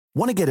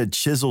Want to get a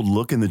chiseled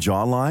look in the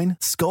jawline?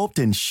 Sculpt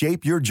and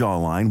shape your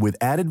jawline with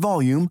added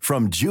volume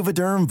from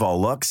Juvederm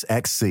Volux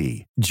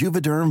XC.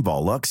 Juvederm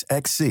Volux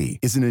XC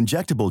is an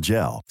injectable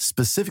gel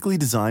specifically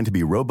designed to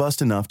be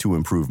robust enough to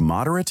improve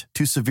moderate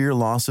to severe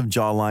loss of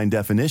jawline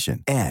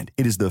definition. And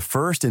it is the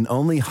first and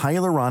only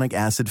hyaluronic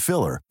acid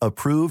filler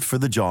approved for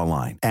the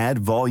jawline. Add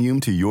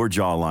volume to your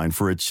jawline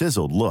for a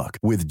chiseled look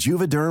with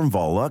Juvederm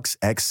Volux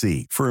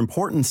XC. For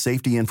important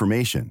safety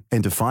information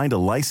and to find a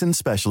licensed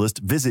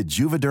specialist, visit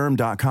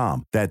juvederm.com.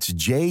 That's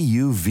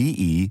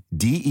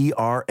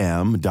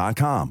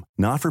JUVEDERM.com.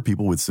 Not for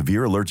people with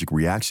severe allergic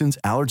reactions,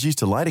 allergies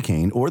to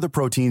lidocaine, or the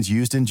proteins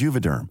used in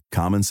Juvederm.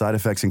 Common side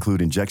effects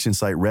include injection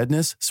site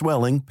redness,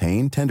 swelling,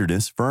 pain,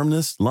 tenderness,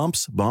 firmness,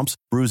 lumps, bumps,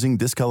 bruising,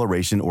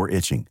 discoloration, or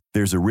itching.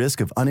 There's a risk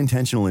of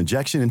unintentional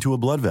injection into a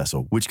blood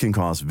vessel, which can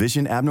cause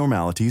vision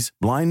abnormalities,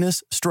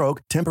 blindness,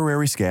 stroke,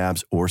 temporary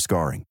scabs, or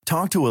scarring.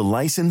 Talk to a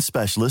licensed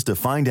specialist to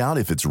find out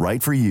if it's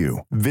right for you.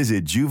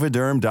 Visit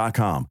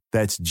Juvederm.com.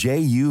 That's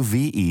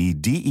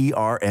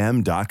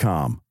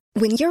JUVEDERM.com.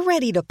 When you're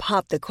ready to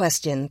pop the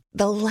question,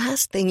 the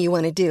last thing you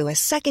want to do is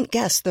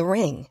second-guess the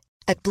ring.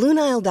 At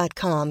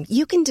BlueNile.com,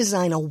 you can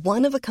design a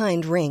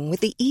one-of-a-kind ring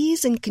with the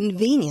ease and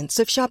convenience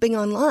of shopping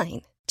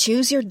online.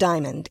 Choose your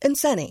diamond and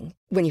setting.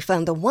 When you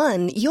find the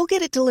one, you'll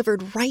get it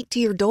delivered right to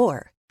your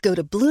door. Go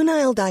to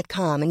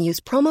BlueNile.com and use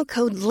promo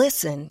code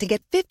LISTEN to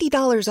get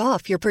 $50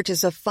 off your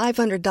purchase of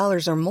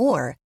 $500 or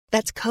more.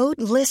 That's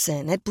code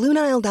LISTEN at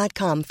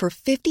BlueNile.com for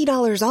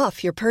 $50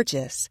 off your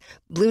purchase.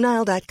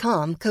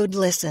 BlueNile.com, code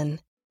LISTEN.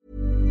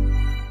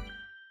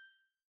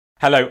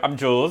 Hello, I'm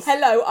Jules.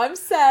 Hello, I'm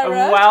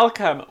Sarah.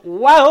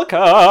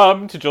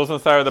 Welcome to Jules and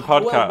Sarah, the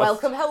podcast. Well,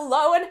 welcome,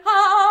 hello, and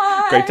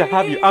hi. Great to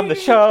have you on the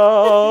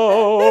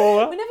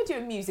show. We never do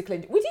a musical.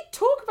 We did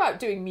talk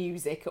about doing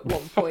music at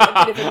one point,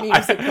 a bit of a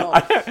musical. I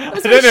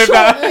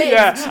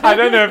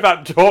don't know if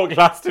that talk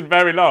lasted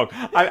very long.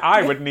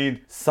 I would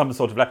need some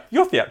sort of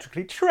you're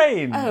theatrically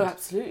trained. Oh,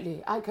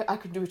 absolutely. I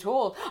can do it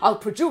all. I'll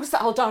produce,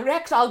 I'll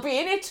direct, I'll be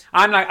in it.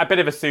 I'm like a bit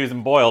of a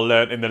Susan Boyle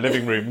learnt in the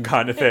living room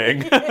kind of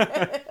thing.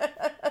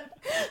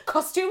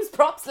 Costumes,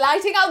 props,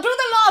 lighting, I'll do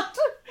the lot.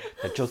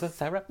 The Jules and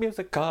Sarah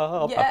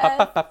musical. Yes.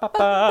 Welcome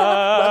to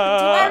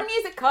our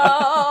musical.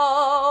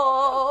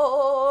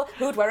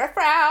 Who'd wear a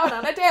frown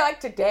on a day like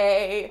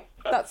today?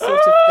 That sort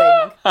of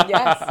thing.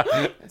 Yes.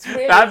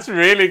 That's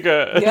really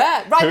good.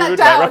 Yeah, write that Who'd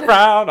down. wear a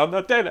frown on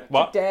a day like...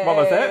 What? Today. What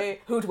was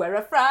it? Who'd wear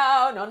a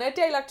frown on a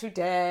day like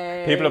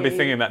today? People will be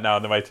singing that now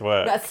on the way to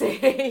work. That's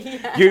it.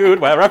 Yeah. You'd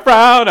wear a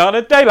frown on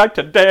a day like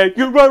today.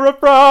 You'd wear a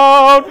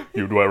frown.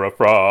 You'd wear a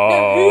frown.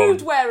 No,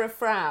 who'd wear a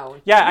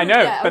frown? Yeah, I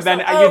know. But then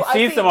you'd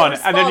see someone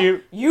and then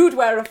you... You'd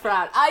wear a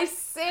frown. I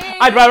see.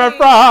 I'd wear a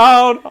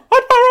frown.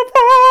 I'd wear a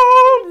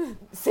frown.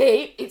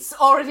 See, it's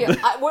already...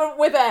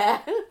 we're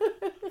there.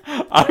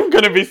 I'm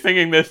going to be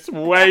singing this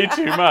way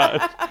too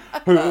much.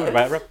 Who'd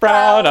wear a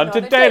frown on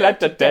today like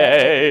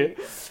today?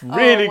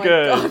 Really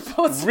good.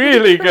 God,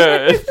 really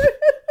good.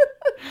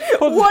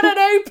 What an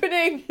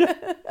opening.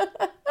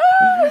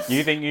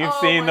 You think you've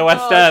seen the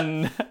West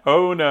End?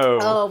 Oh no.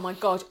 Oh my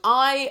God.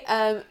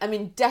 I am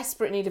in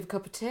desperate need of a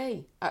cup of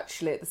tea,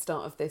 actually, at the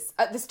start of this.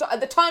 At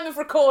the time of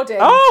recording.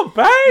 Oh,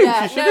 babe.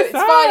 Yeah, it's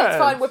fine, it's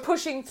fine. We're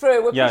pushing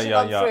through. We're pushing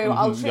on through. Mm-hmm,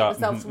 I'll treat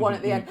myself to one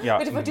at the end. Yeah,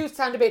 but if I do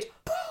sound a bit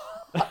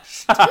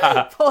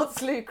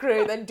Portslade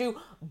crew, then do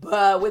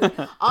burr with.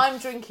 I'm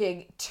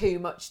drinking too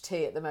much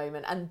tea at the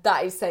moment, and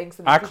that is saying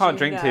something. I can't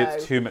drink tea,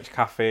 it's too much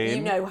caffeine.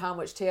 You know how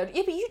much tea I...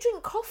 Yeah, but you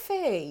drink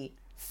coffee.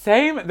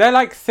 Same, they're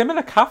like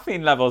similar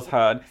caffeine levels,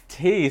 Hearn.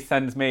 Tea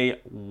sends me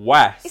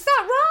west. Is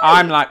that right?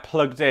 I'm like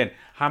plugged in.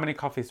 How many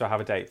coffees do I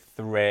have a day?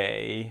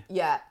 3.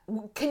 Yeah.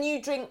 Can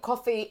you drink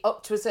coffee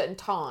up to a certain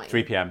time?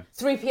 3 p.m.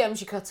 3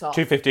 p.m.'s you cut off.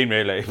 2:15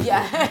 really.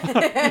 Yeah.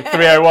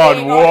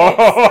 3:01. Whoa.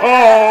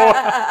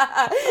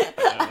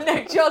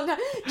 No,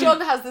 John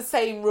has the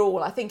same rule.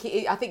 I think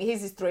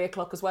his is 3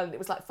 o'clock as well, and it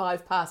was like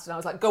 5 past, and I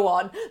was like, "Go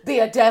on, be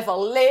a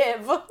devil,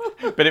 live."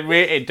 But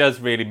it does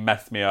really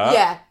mess me up.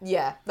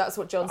 Yeah. That's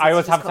what John says. I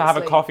always have to have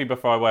a sleep. coffee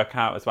before I work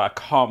out as well. I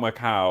can't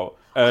work out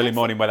early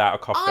morning without a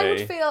coffee. I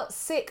would feel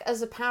sick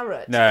as a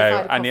parrot.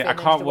 No,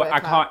 I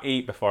can't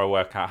eat before I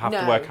work out. I have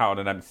to work out on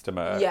an empty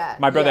stomach. Yeah,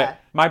 my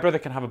brother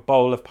can have a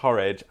bowl of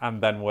porridge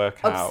and then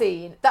work out.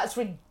 Obscene. That's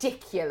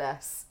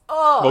ridiculous.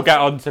 Oh, we'll get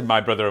on to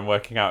my brother and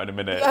working out in a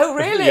minute. Oh,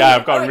 really? Yeah,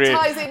 I've got it really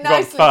ties in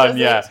nicely, got fun.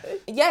 does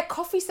it? Yeah,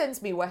 coffee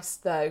sends me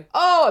west though.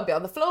 Oh, I'd be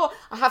on the floor.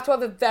 I have to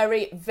have a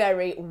very,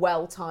 very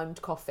well-timed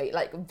coffee,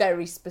 like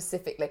very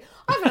specifically.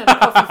 I haven't had a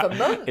coffee for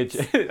months.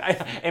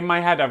 In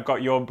my head, I've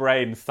got your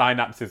brain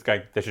synapses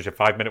going, this is your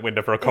 5-minute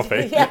window for a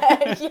coffee.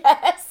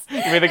 Yes. You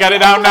either get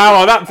it out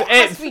now or that's it.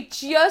 It has to be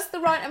just the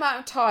right amount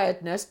of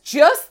tiredness,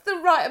 just the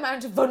right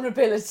amount of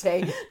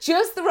vulnerability,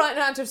 just the right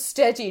amount of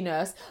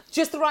steadiness,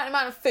 just the right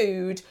amount of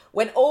food.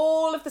 When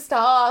all of the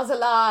stars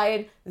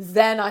align,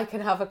 then I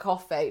can have a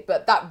coffee.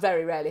 But that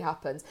very rarely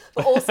happens.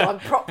 But also, I'm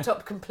propped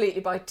up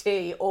completely by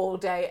tea all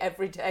day,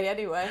 every day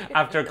anyway.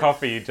 After a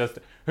coffee, you just,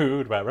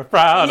 who'd wear a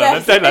frown on a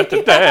day like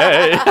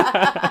today?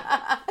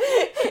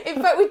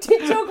 In fact, we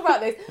did talk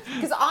about this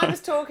because I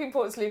was talking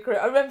Portslade Crew.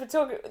 I remember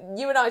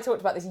you and I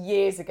talked about this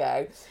years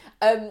ago.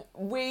 I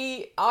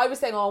was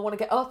saying, I want to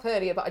get up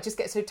earlier, but I just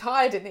get so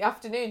tired in the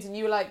afternoons. And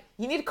you were like,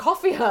 you need a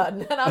coffee,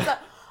 hun. And I was like,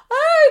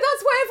 oh,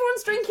 that's why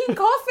everyone's drinking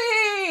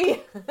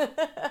coffee.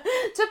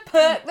 To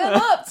perk them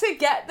up, to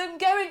get them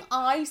going.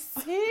 I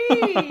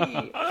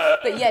see.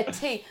 But yeah,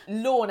 tea.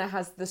 Lorna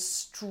has the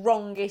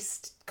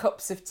strongest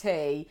cups of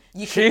tea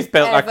she's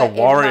built like a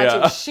warrior.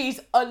 Imagine. She's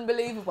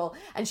unbelievable.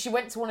 And she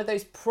went to one of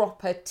those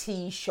proper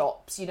tea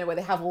shops, where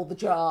they have all the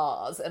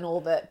jars and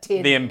all the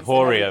tins. The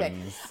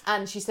emporiums.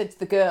 And she said to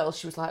the girl,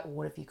 she was like,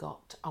 what have you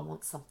got? I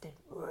want something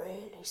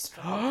really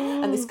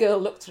strong. And this girl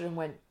looked at her and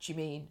went, do you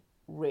mean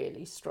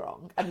really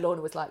strong? And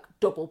Lorna was like,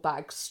 double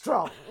bag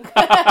strong.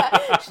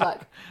 She's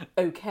like,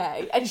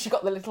 okay. And she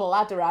got the little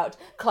ladder out,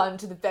 climbed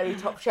to the very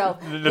top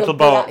shelf. The little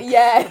box.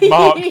 Yeah.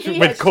 Marked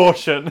with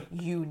caution.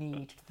 You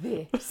need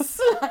this.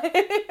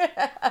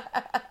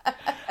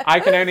 I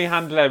can only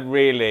handle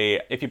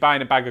if you're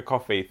buying a bag of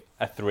coffee,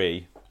 a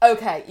 3.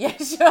 Okay, yeah,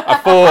 sure. A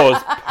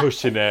 4's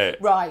pushing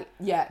it. Right,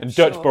 yeah, And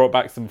sure. Dutch brought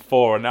back some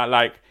 4,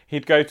 and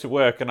he'd go to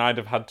work and I'd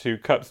have had 2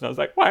 cups, and I was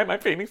like, why am I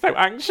feeling so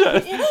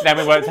anxious? Then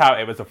we worked out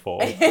it was a 4.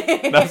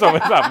 That's what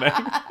was happening.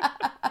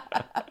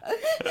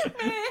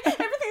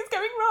 Everything's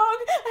going wrong.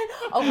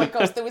 Oh my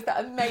gosh, there was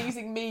that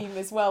amazing meme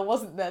as well,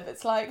 wasn't there?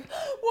 That's like,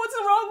 what's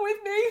wrong with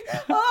me?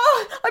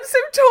 Oh, I'm so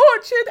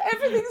tortured.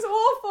 Everything's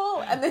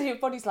awful. And then your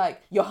body's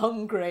like, you're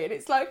hungry. And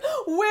it's like,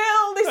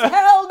 will this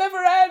hell never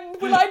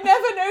end? Will I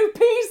never know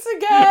peace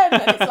again?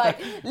 And it's like,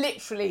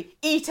 literally,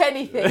 eat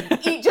anything.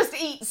 Just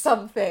eat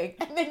something.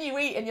 And then you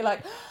eat and you're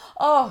like,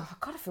 oh, I've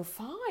got to feel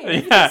fine.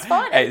 Everything's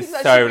fine.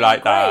 It's so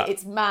like great. that.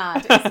 It's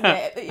mad, isn't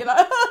it? That you're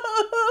like,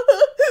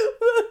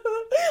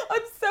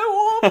 I'm so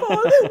awful.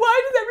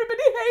 Why does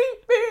everybody hate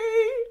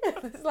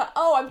me? It's like,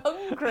 oh, I'm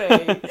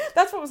hungry.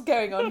 That's what was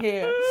going on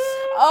here.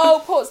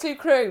 Oh, Portslade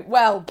Crew.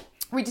 Well,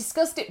 we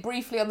discussed it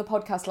briefly on the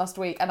podcast last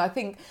week, and I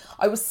think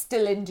I was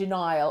still in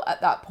denial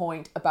at that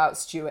point about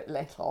Stuart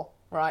Little,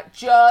 right?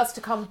 Just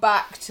to come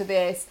back to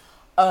this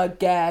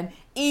again.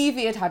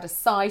 Evie had had a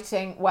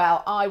sighting.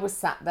 Well, I was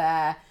sat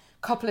there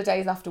a couple of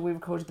days after we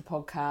recorded the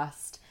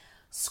podcast,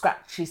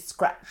 scratchy,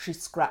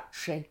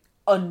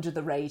 under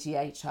the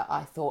radiator.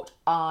 I thought,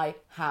 I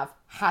have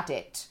had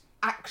it.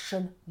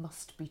 Action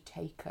must be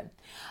taken.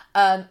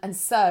 And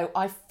so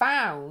I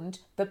found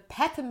the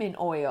peppermint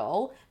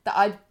oil that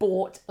I'd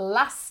bought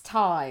last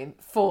time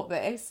for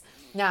this.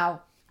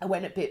 Now, I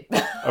went a bit...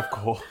 Of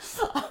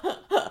course.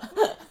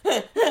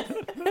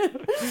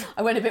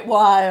 I went a bit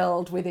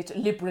wild with it,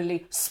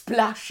 liberally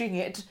splashing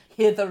it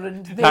hither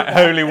and thither. Like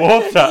holy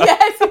water.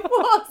 Yes, it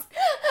was.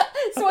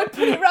 So I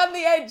put it around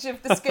the edge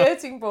of the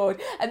skirting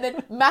board and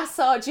then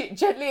massage it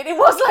gently, and it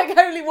was like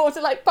holy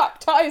water, like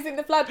baptising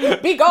the flood.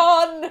 Be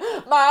gone,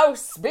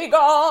 mouse, be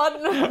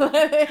gone.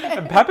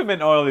 And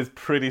peppermint oil is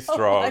pretty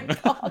strong. Oh my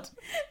God.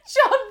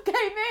 John came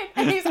in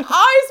and his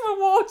eyes were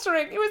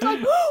watering. He was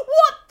like,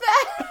 what the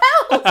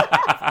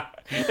hell?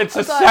 It's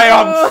a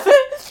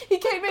seance. He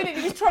came in and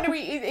he was trying to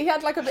eat. He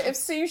had like a bit of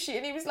sushi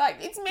and he was like,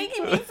 it's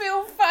making me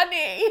feel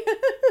funny.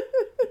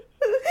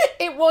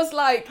 It was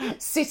like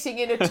sitting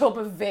in a tub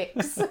of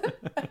Vicks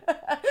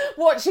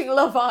watching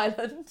Love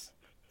Island.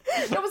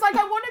 It was like,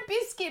 I want a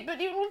biscuit, but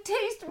it will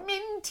taste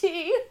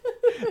minty.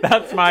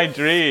 That's my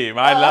dream.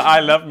 I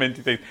love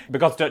minty things.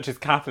 Because Dutch is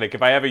Catholic,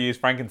 if I ever use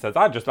frankincense,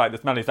 I just like the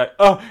smell. He's like,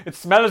 oh, it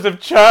smells of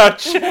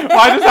church.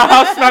 Why does the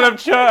house smell of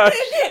church?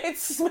 It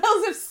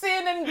smells of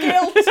sin and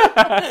guilt. Turn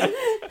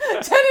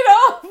it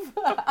off.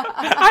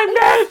 I'm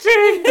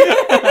melting.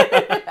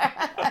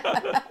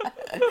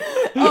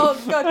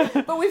 Oh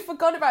God! But we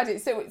forgot about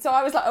it. So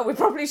I was like, oh, I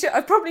probably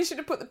should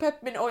have put the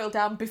peppermint oil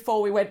down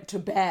before we went to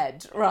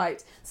bed,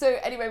 right? So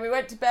anyway, we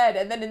went to bed,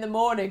 and then in the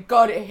morning,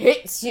 God, it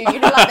hits you. You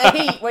know, like the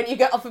heat when you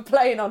get off a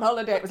plane on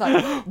holiday. It was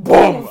like,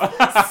 boom,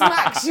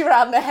 smacks you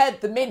around the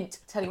head. The mint.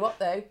 Tell you what,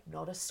 though,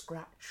 not a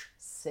scratch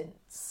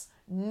since.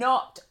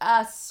 Not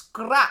a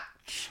scratch.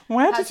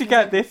 Where did you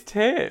get this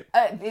tip?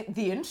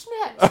 The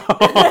internet.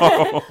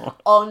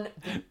 On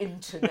the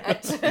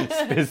internet.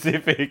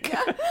 Specific.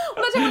 Well,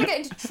 I don't want to get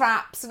into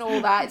traps and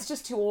all that. It's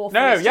just too awful.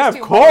 No, it's yeah, just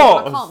of too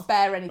horrible. course. I can't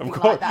bear anything Of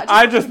like course. that.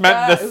 I just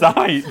meant the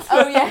site.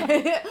 Oh,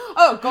 yeah.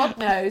 Oh, God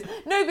knows.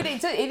 No, but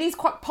it is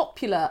quite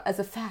popular as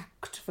a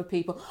fact for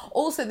people.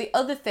 Also, the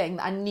other thing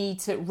that I need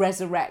to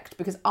resurrect,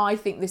 because I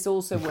think this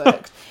also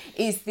worked,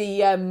 is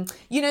the,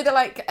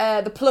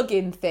 the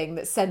plug-in thing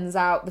that sends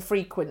out the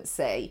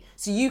frequency.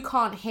 So you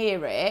can't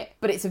hear it,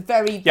 but it's a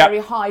very, very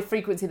high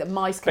frequency that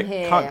mice can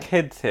hear. Can't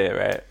kids hear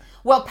it?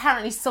 Well,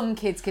 apparently some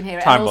kids can hear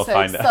it. Time and will also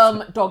find out.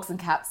 some dogs and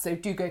cats, so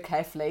do go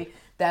carefully.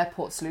 They're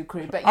Portslade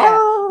Crew. But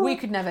yeah, we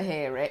could never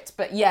hear it.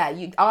 But yeah,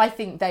 I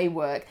think they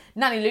work.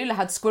 Nanny Lula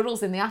had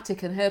squirrels in the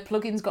attic and her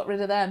plugins got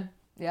rid of them.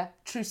 Yeah,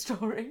 true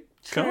story.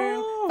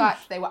 True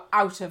fact. They were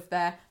out of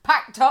there,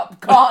 packed up,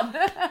 gone.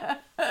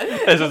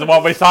 This is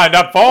what we signed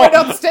up for. We're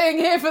not staying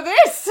here for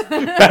this.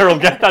 Beryl,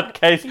 get that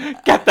case.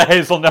 Get the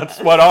hazelnuts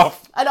one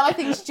off. And I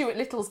think Stuart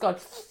Little's gone,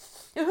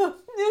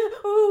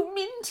 oh,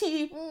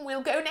 Minty,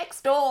 we'll go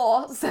next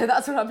door. So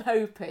that's what I'm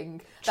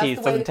hoping. That's Cheese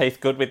the way doesn't taste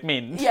good with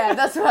mint. Yeah,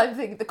 that's what I'm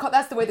thinking.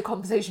 That's the way the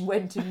conversation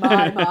went in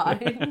my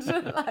mind.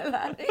 Like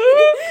that.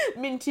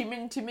 Minty,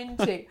 minty,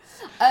 minty.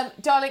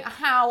 Darling,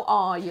 how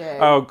are you?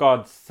 Oh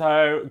God,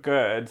 so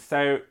good.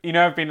 So, you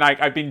know, I've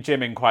been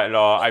gymming quite a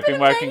lot. I've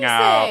been working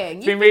out.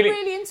 You've been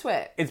really into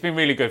it. It's been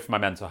really good for my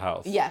mental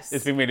health. Yes.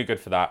 It's been really good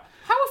for that.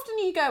 How often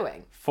are you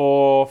going?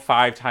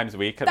 4-5 times a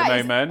week at the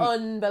moment. That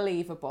is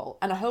unbelievable.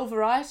 And a whole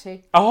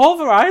variety. A whole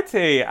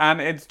variety. And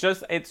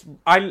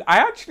I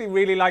actually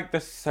really like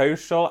the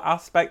social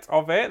aspect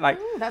of it. Like,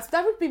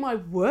 that would be my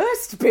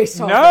worst bit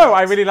of it. No,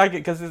 I really like it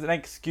because it's an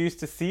excuse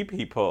to see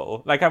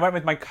people. Like, I went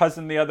with my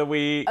cousin the other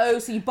week. Oh,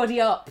 so you buddy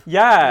up.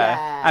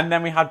 Yeah. And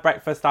then we had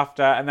breakfast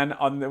after. And then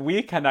on the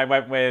weekend, I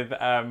went with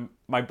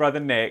my brother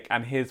Nick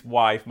and his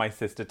wife, my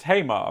sister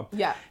Tamar.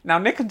 Yeah. Now,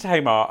 Nick and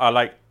Tamar are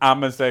like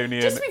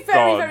Amazonian Just to be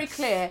very, gods. very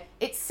clear,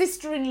 it's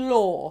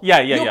sister-in-law. Yeah.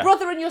 Your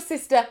brother and your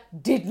sister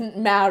didn't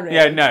marry.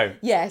 Yeah, no.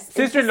 Yes.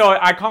 Sister-in-law,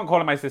 I can't call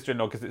her my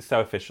sister-in-law because it's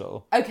so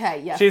official.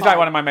 Okay, yeah. She's fine. like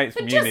one of my mates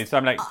from uni, so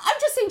I'm like... I'm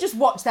just saying just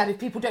watch that if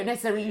people don't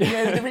necessarily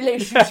know the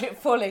relationship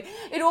fully.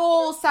 It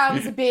all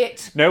sounds a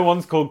bit... No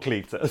one's called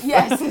Cletus.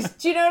 Yes,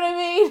 do you know what I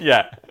mean?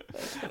 Yeah.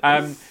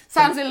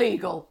 Sounds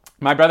illegal.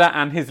 My brother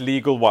and his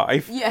legal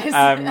wife. Yes.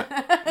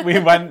 We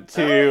went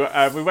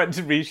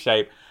to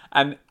Reshape,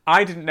 and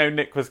I didn't know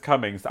Nick was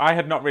coming, so I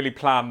had not really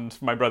planned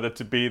for my brother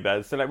to be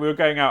there. So like we were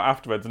going out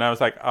afterwards, and I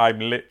was like,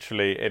 I'm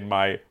literally in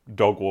my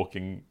dog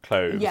walking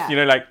clothes. Yeah. You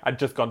know, like I'd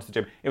just gone to the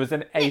gym. It was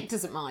an 8. Nick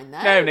doesn't mind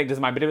that. No, Nick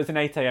doesn't mind, but it was an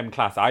 8 a.m.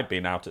 class. I'd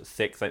been out at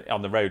 6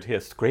 on the road here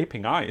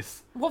scraping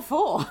ice. What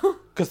for?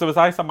 Because there was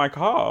ice on my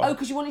car. Oh,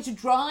 because you wanted to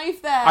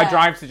drive there. I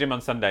drive to the gym on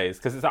Sundays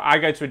because I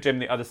go to a gym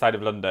the other side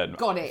of London.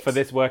 Got it. For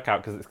this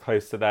workout because it's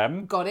close to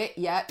them. Got it.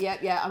 Yeah.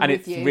 I'm And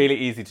with it's you. really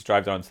easy to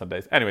drive there on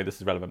Sundays. Anyway, this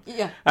is relevant.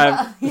 Yeah.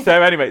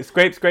 So anyway,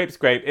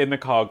 scrape in the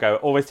car. Go.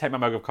 Always take my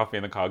mug of coffee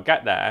in the car.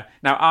 Get there.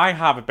 Now I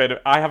have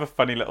a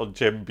funny little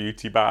gym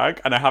beauty bag,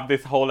 and I have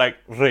this whole like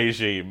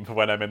regime for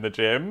when I'm in the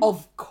gym.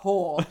 Of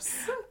course.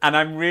 And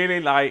I'm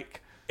really like.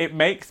 It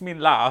makes me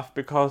laugh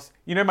because,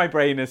 you know, my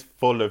brain is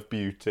full of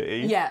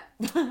beauty. Yeah.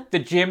 The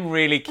gym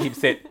really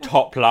keeps it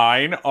top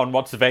line on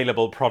what's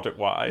available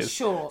product-wise.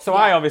 Sure. So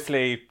I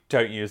obviously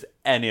don't use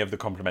any of the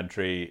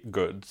complimentary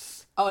goods.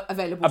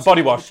 Available. A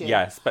body wash,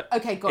 yes. But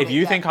okay, got if it,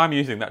 you yeah. think I'm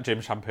using that gym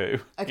shampoo,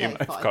 okay, you might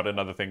have got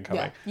another thing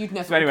coming. Yeah, you'd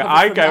never so anyway,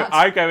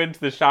 I go into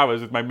the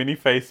showers with my mini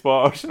face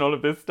wash and all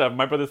of this stuff.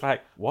 My brother's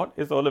like, what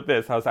is all of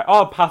this? I was like, oh,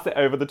 I'll pass it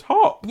over the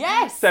top.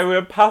 Yes. So we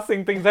were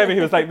passing things over. He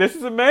was like, this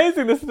is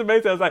amazing. I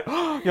was like,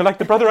 oh, you're like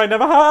the brother I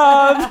never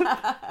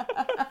had.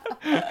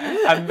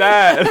 and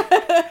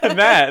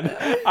then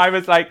I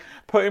was like,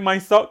 putting my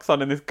socks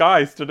on, and this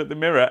guy stood at the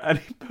mirror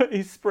and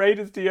he sprayed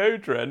his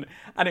deodorant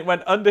and it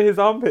went under his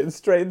armpit and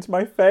straight into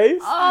my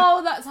face.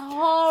 Oh, that's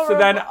horrible. So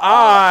then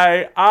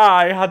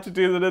I had to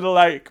do the little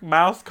like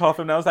mouse cough,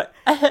 and I was like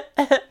and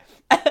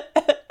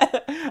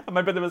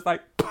my brother was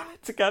like, put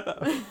it together.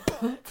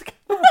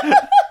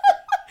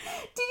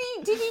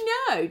 Did he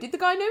know? Did the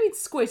guy know he'd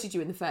squirted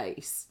you in the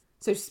face,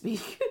 so to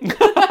speak?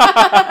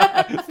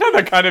 It's not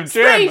that kind of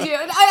gym. Sprayed you.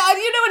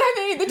 You know what I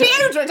mean? The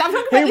deodorant. I'm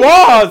talking about He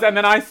was, and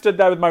then I stood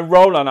there with my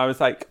roll on. I was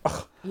like,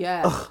 ugh,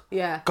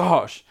 yeah.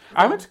 gosh.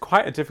 I went to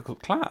quite a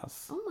difficult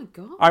class. Oh my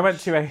god. I went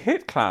to a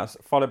HIIT class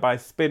followed by a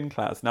spin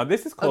class. Now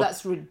this is called... Oh,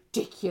 that's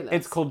ridiculous.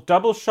 It's called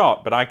double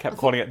shot, but I kept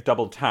calling it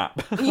double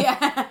tap. Yeah.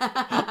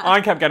 I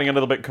kept getting a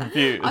little bit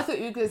confused. I thought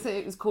you were going to say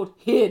it was called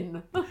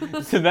HIN.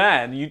 So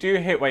then you do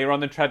HIIT where you're on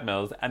the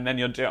treadmills, and then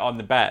you'll do it on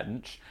the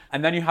bench,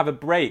 and then you have a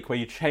break where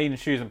you change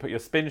shoes and put your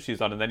spin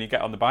shoes on, and then you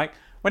get on the bike.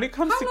 When it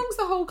comes How to long's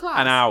the whole class?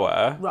 an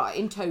hour. Right,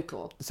 in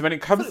total. So when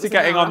it comes it to was an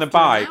getting hour on the after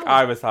an bike, hour.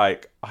 I was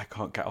like, I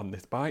can't get on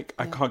this bike.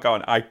 I can't go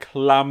on. I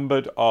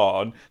clambered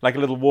on like a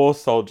little war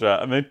soldier,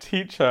 and the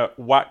teacher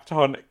whacked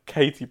on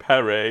Katy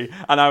Perry,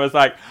 and I was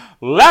like,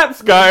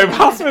 let's go,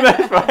 pass me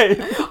this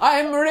way.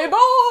 I'm reborn!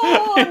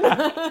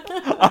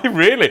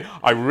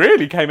 I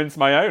really came into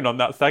my own on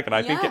that second.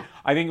 I think Yeah.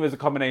 it was a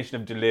combination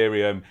of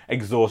delirium,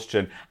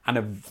 exhaustion, and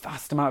a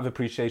vast amount of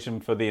appreciation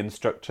for the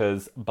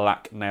instructor's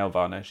black nail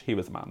varnish. He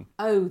was a man.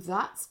 Oh,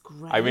 that's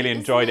great. I really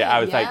enjoyed it. isn't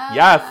I was like, Yeah.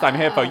 yes, I'm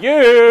here for you.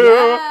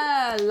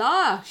 Yeah,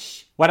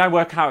 lush. When I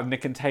work out with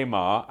Nick and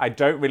Tamar, I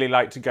don't really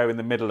like to go in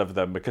the middle of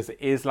them because it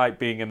is like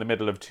being in the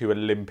middle of two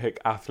Olympic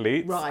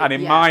athletes. Right, and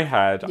in yeah. my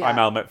head, Yeah. I'm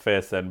Elle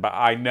Macpherson, but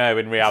I know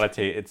in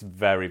reality it's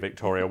very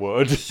Victoria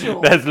Wood. Sure.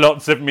 There's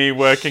lots of me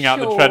working out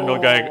the treadmill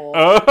going, Sure.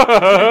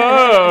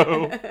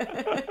 oh!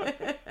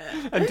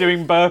 And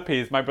doing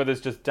burpees. My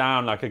brother's just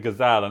down like a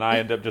gazelle, and I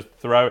end up just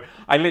I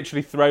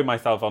literally throw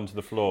myself onto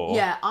the floor.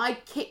 Yeah, I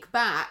kick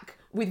back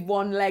with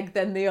one leg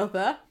then the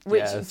other,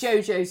 which Yes.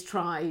 Jojo's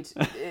tried.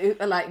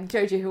 Like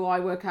Jojo, who I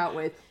work out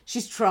with,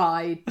 she's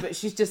tried, but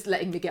she's just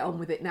letting me get on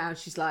with it now.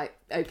 She's like,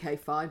 okay,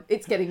 fine.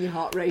 It's getting your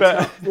heart rate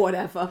up,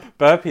 whatever.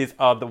 Burpees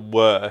are the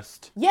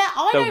worst. Yeah,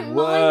 I don't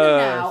mind them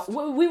now.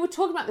 worst. We were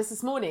talking about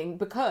this morning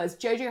because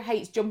Jojo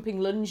hates jumping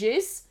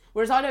lunges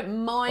Whereas I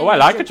don't mind. Oh, I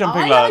like a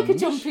jumping lunge. I like a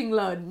jumping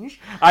lunge.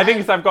 I think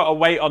it's I've got a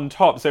weight on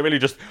top, so it really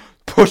just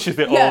pushes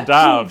it all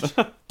down.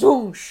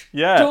 Dunsh.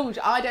 Yeah. Dunsh.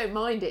 I don't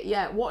mind it.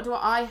 Yeah. What do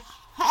I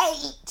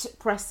hate?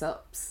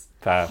 Press-ups.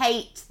 Fair.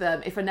 Hate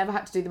them. If I never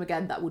had to do them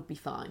again, that would be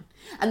fine.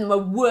 And my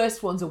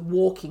worst ones are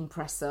walking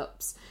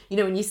press-ups. You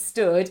know, when you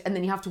stood and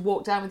then you have to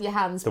walk down with your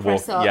hands,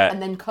 press up, and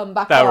then come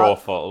back up. They're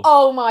awful.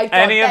 Oh my God.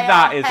 Any of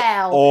that is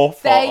hell.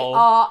 awful. They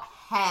are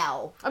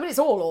hell. I mean, it's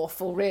all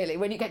awful, really.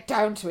 When you get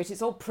down to it,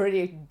 it's all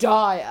pretty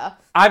dire.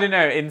 I don't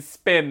know, in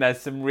spin,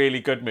 there's some really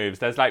good moves.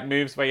 There's like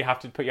moves where you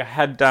have to put your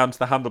head down to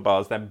the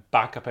handlebars, then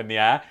back up in the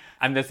air.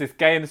 And there's this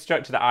gay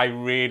instructor that I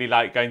really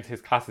like going to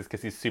his classes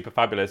because he's super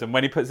fabulous. And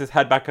when he puts his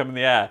head back up in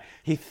the air,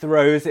 he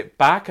throws it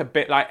back a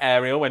bit like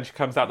Ariel when she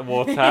comes out the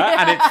water.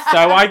 And it's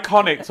so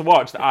iconic to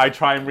watch that I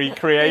try and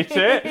recreate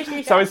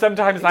it. So it's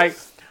sometimes like,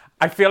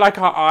 I feel like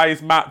our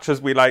eyes match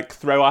as we like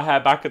throw our hair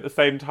back at the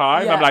same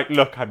time. I'm like,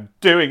 look, I'm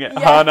doing it,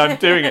 hun, I'm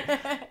doing it.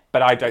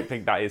 But I don't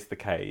think that is the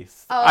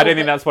case. I don't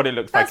think that's what it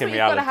looks like in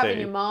reality. That's what you've got to have in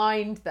your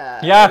mind, though.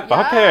 Yeah,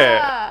 fuck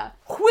it.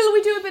 Will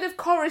we do a bit of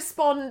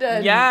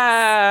correspondence?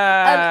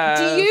 Yeah.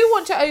 Do you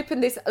want to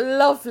open this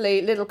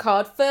lovely little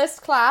card?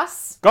 First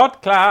class.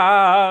 God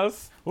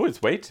class. Oh,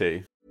 it's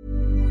weighty.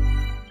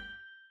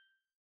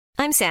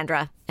 I'm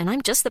Sandra, and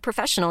I'm just the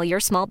professional your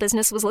small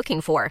business was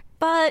looking for.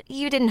 But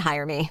you didn't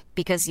hire me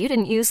because you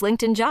didn't use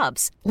LinkedIn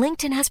Jobs.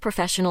 LinkedIn has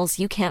professionals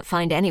you can't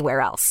find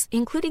anywhere else,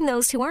 including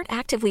those who aren't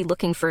actively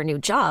looking for a new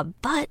job,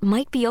 but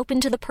might be open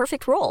to the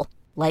perfect role,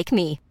 like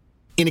me.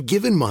 In a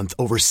given month,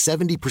 over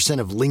 70%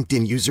 of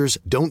LinkedIn users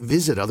don't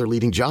visit other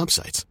leading job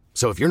sites.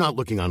 So if you're not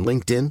looking on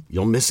LinkedIn,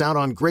 you'll miss out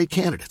on great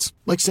candidates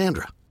like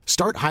Sandra.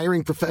 Start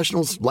hiring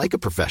professionals like a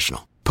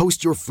professional.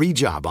 Post your free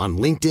job on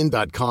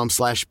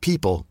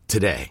linkedin.com/people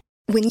today.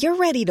 When you're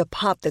ready to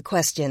pop the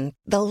question,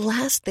 the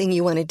last thing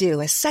you want to do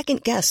is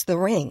second-guess the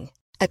ring.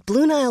 At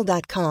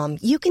BlueNile.com,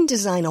 you can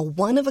design a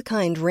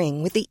one-of-a-kind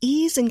ring with the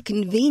ease and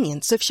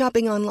convenience of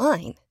shopping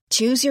online.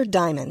 Choose your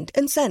diamond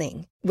and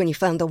setting. When you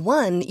find the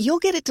one, you'll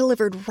get it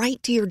delivered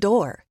right to your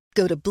door.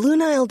 Go to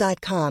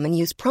BlueNile.com and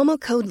use promo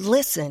code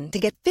LISTEN to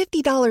get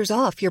 $50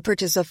 off your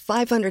purchase of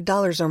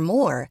 $500 or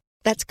more.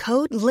 That's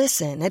code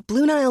LISTEN at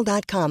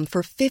BlueNile.com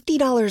for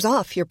 $50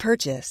 off your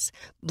purchase.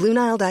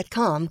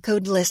 BlueNile.com,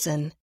 code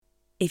LISTEN.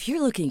 If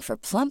you're looking for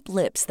plump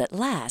lips that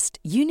last,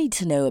 you need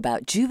to know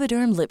about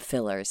Juvederm lip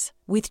fillers.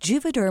 With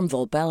Juvederm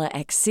Volbella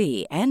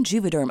XC and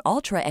Juvederm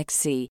Ultra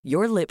XC,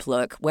 your lip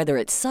look, whether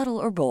it's subtle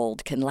or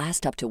bold, can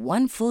last up to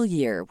 1 full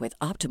year with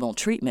optimal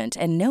treatment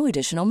and no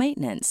additional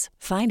maintenance.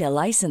 Find a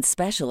licensed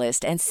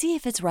specialist and see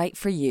if it's right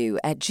for you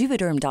at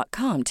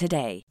Juvederm.com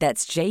today.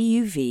 That's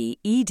JUVEDERM.com.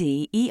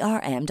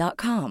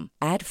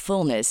 Add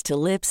fullness to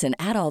lips in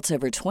adults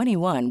over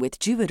 21 with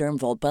Juvederm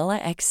Volbella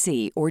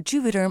XC or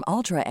Juvederm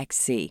Ultra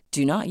XC.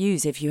 Do not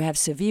use if you have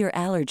severe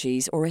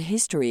allergies or a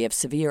history of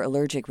severe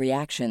allergic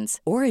reactions,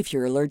 or if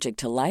you're allergic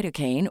to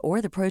lidocaine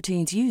or the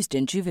proteins used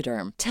in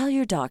Juvederm. Tell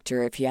your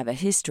doctor if you have a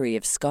history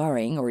of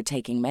scarring or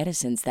taking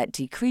medicines that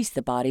decrease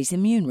the body's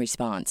immune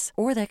response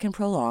or that can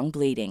prolong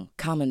bleeding.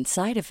 Common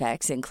side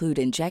effects include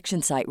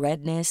injection site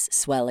redness,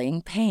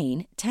 swelling,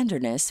 pain,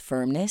 tenderness,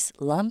 firmness,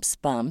 lumps,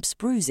 bumps,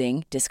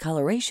 bruising,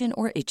 discoloration,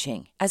 or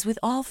itching. As with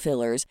all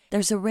fillers,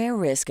 there's a rare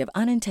risk of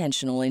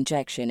unintentional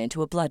injection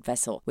into a blood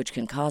vessel, which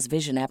can cause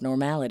vision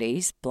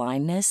abnormalities,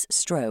 blindness,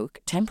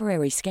 stroke,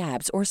 temporary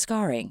scabs, or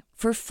scarring.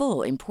 For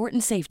full,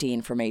 important safety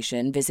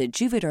information, visit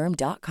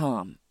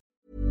Juvederm.com.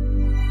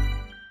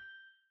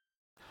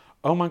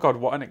 Oh my God,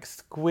 what an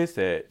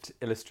exquisite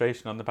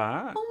illustration on the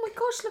back. Oh my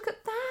gosh, look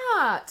at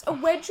that. A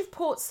wedge of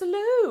Port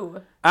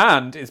Salut.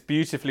 And it's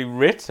beautifully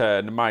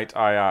written, might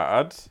I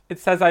add. It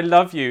says, I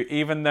love you,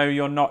 even though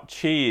you're not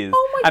cheese.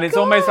 Oh my And it's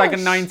almost like a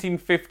gosh.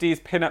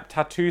 1950s pin-up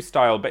tattoo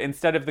style, but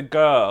instead of the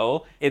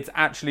girl, it's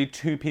actually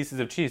 2 pieces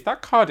of cheese.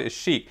 That card is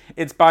chic.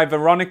 It's by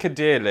Veronica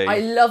Dearly. I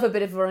love a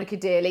bit of Veronica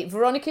Dearly.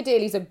 Veronica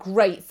Dearly's a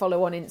great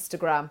follow on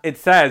Instagram. It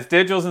says,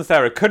 Dear Jules and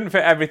Sarah, couldn't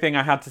fit everything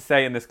I had to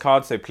say in this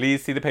card, so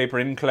please see the paper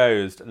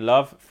enclosed.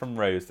 Love from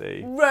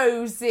Rosie.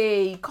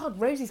 Rosie. God,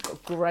 Rosie's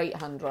got great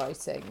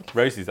handwriting.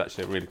 Rosie's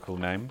actually a really cool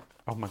name.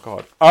 Oh my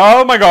God.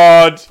 Oh my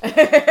God!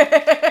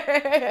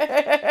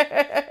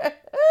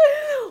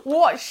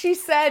 What she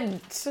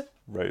sent.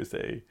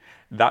 Rosie.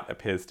 That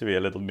appears to be a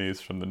little news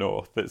from the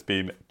north that's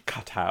been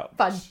cut out.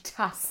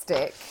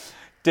 Fantastic.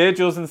 Dear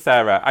Jules and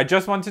Sarah, I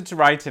just wanted to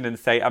write in and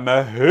say a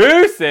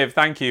massive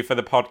thank you for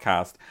the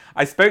podcast.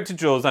 I spoke to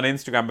Jules on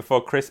Instagram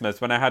before Christmas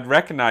when I had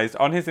recognised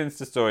on his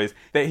Insta stories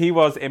that he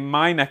was in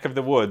my neck of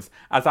the woods,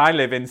 as I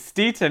live in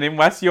Steeton in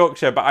West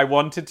Yorkshire, but I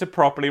wanted to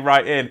properly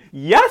write in.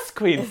 Yes,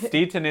 Queen!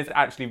 Steeton is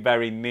actually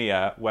very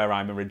near where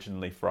I'm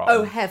originally from.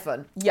 Oh,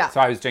 heaven. Yeah.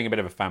 So I was doing a bit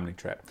of a family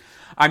trip.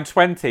 I'm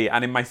 20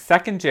 and in my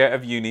second year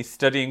of uni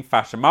studying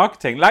fashion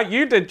marketing. Like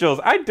you did, Jules.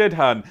 I did,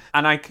 hun.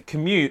 And I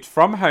commute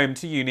from home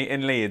to uni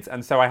in Leeds.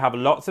 And so I have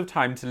lots of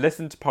time to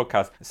listen to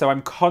podcasts. So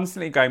I'm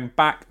constantly going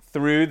back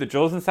through the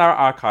Jules and Sarah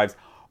archives,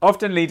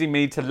 often leading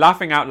me to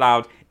laughing out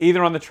loud,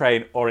 either on the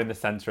train or in the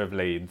centre of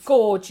Leeds.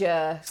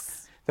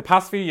 Gorgeous. The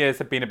past few years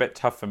have been a bit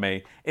tough for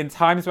me. In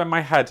times when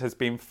my head has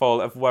been full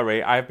of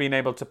worry, I have been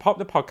able to pop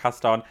the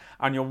podcast on,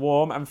 and your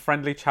warm and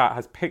friendly chat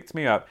has picked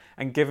me up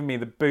and given me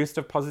the boost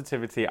of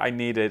positivity I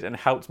needed and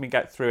helped me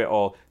get through it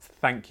all. So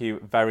thank you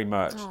very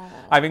much. Aww.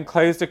 I've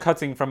enclosed a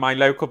cutting from my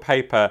local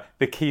paper,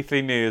 the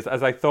Keighley News,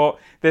 as I thought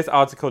this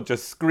article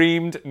just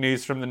screamed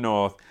news from the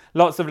north.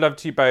 Lots of love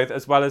to you both,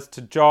 as well as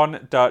to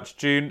John, Dutch,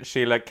 June,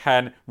 Sheila,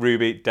 Ken,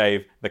 Ruby,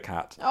 Dave, the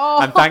cat.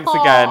 Oh. And thanks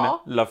again.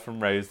 Love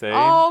from Rosie.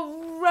 Oh,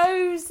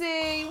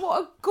 Rosie,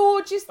 what a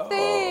gorgeous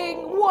thing.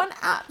 What an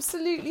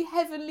absolutely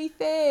heavenly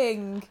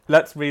thing.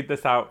 Let's read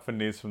this out for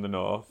News from the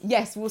North.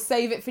 Yes, we'll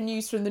save it for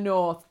News from the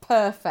North.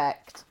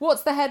 Perfect.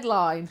 What's the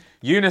headline?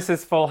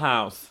 Eunice's full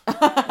house.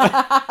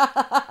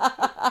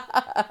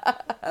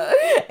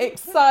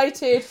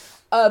 Excited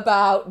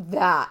about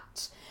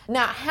that.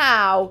 Now,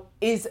 how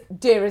is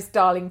dearest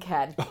darling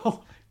Ken?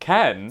 Oh,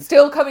 Ken?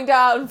 Still coming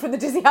down from the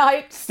dizzy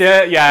heights?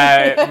 Still,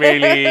 yeah,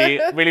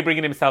 really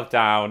bringing himself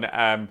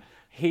down.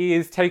 He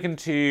is taken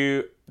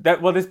to...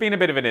 Well, there's been a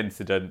bit of an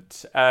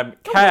incident. Ken,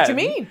 what do you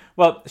mean?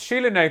 Well,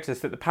 Sheila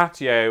noticed that the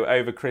patio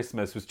over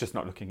Christmas was just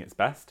not looking its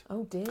best.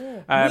 Oh,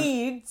 dear.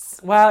 Weeds?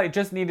 Well, it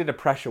just needed a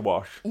pressure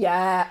wash.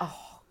 Yeah.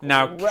 Oh.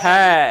 Now,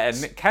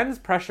 Ken's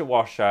pressure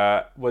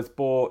washer was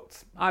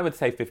bought, I would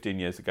say, 15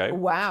 years ago.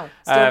 Wow.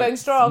 Still going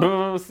strong.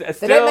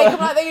 They don't make them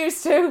like they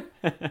used to.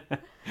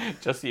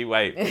 Just you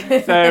wait.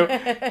 So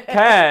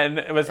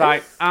Ken was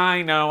like,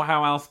 I know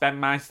how I'll spend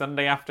my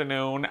Sunday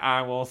afternoon.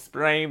 I will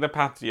spray the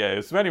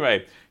patio. So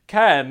anyway,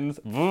 Ken's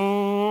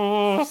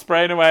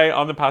spraying away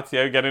on the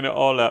patio, getting it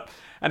all up.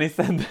 And he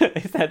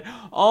said,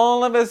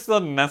 all of a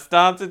sudden I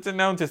started to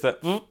notice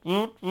that,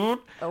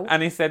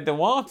 and he said the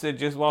water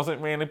just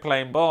wasn't really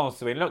playing ball.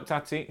 So he looked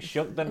at it,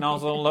 shook the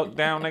nozzle, looked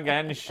down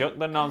again, shook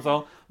the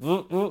nozzle,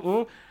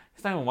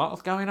 He said,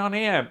 what's going on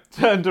here?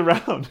 Turned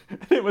around,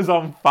 and it was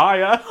on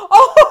fire.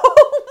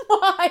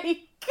 Oh my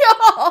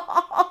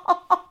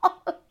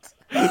God!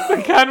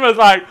 So Ken was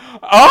like,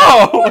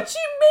 oh! What do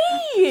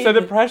you mean? So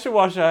the pressure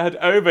washer had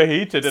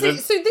overheated. So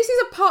this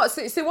is a part.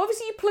 So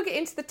obviously you plug it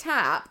into the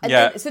tap. And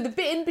then, so the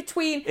bit in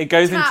between. It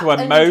goes into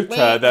a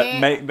motor that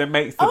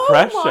makes the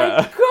pressure. Oh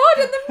my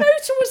God! And the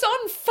motor was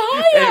on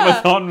fire. It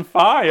was on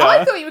fire.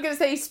 I thought you were going to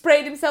say he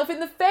sprayed himself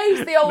in the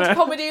face. The old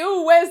comedy.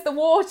 Oh, where's the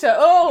water?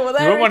 Oh, well,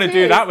 there it is. You wouldn't want to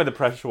do that with a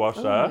pressure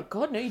washer. Oh my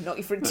God! No, you'd knock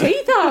your front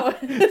teeth out.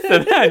 So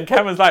then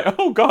Ken was like,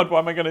 oh God, what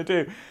am I going to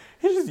do?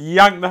 He just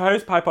yanked the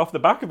hose pipe off the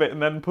back of it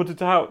and then put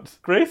it out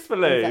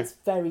gracefully. Oh, that's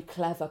very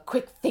clever.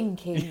 Quick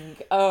thinking.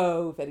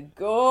 Oh, very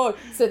good.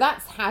 So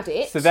that's had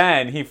it. So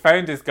then he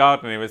phoned his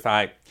gardener. He was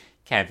like,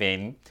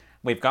 Kevin,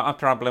 we've got a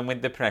problem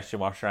with the pressure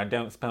washer. I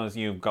don't suppose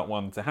you've got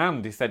one to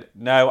hand. He said,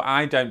 no,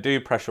 I don't do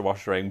pressure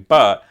washing,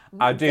 but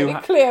I do...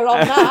 Very clear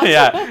on that.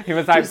 Yeah. He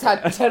was like... He's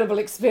had terrible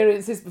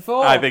experiences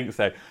before. I think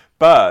so.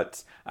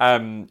 But...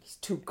 he's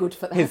too good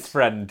for that. His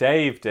friend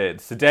Dave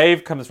did. So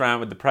Dave comes round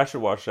with the pressure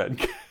washer.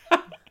 And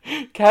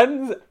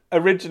Ken's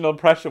original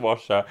pressure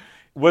washer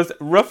was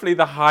roughly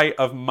the height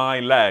of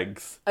my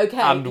legs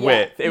and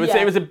width. It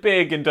was a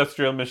big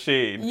industrial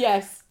machine.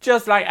 Yes.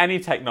 Just like any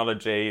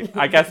technology,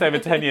 I guess over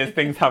 10 years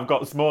things have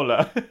got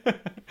smaller.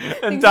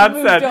 And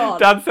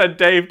Dad said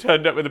Dave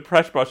turned up with a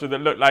pressure washer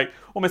that looked like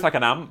almost like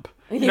an amp.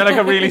 You know, like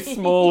a really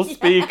small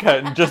speaker,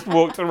 and just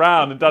walked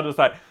around. And Dad was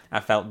like,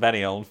 I felt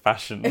very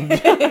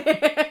old-fashioned.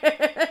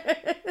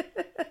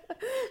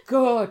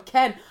 God,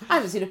 Ken, I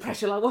haven't seen a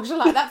pressure washer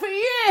like that for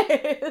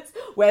years.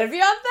 Where have you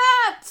had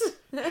that?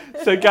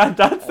 So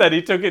Dad said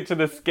he took it to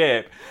the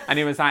skip, and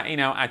he was like,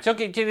 I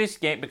took it to the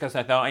skip because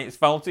I thought it's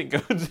faulty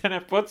goods, and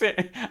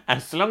I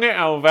slung it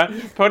over,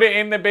 put it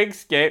in the big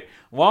skip,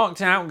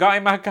 walked out, got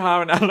in my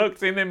car, and I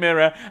looked in the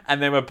mirror,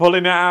 and they were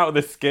pulling it out of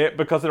the skip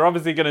because they're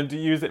obviously going to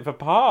use it for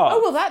parts.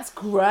 Oh, well, that's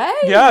great.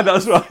 Yeah,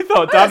 that's what I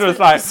thought. Dad was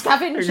like,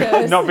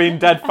 scavengers. Not being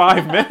dead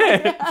 5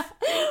 minutes.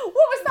 What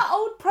was that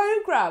old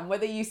programme where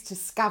they used to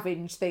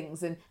scavenge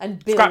things and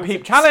build? Scrap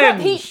Heap Challenge. Scrap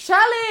Heap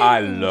Challenge. I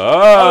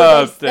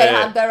loved it. They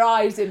had their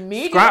eyes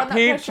immediately. Scrap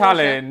Heap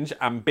Challenge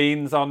and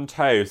Beans on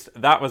Toast.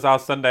 That was our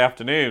Sunday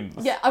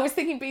afternoons. Yeah, I was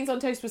thinking Beans on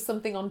Toast was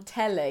something on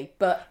telly,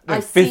 but no,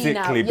 I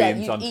physically see now.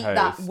 Beans you on eat Toast.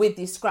 that with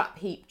your Scrap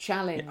Heap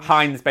Challenge.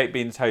 Heinz Baked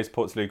Beans Toast,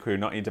 Portslade Crew,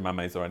 not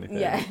edamames or anything.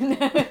 Yeah.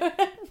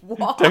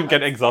 What? Don't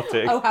get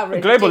exotic. Oh, how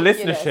ridiculous. Global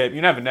listenership,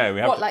 you never know.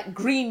 Like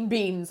green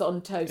beans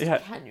on toast? Yeah.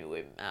 Can you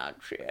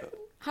imagine?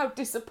 How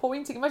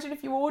disappointing. Imagine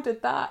if you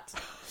ordered that.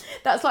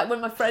 That's like when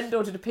my friend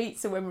ordered a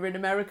pizza when we were in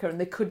America and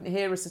they couldn't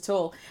hear us at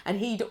all. And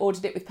he'd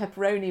ordered it with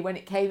pepperoni. When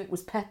it came, it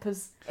was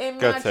peppers.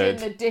 Imagine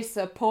the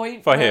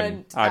disappointment. For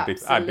him, I'd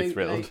be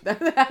thrilled.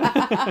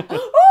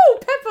 Oh,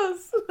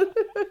 peppers.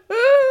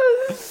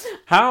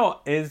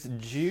 How is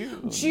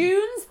June?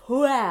 June's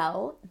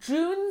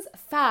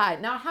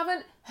fine. Now, I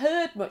haven't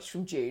heard much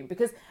from June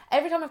because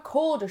every time I've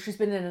called her, she's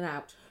been in and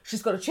out.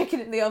 She's got a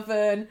chicken in the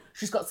oven.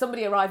 She's got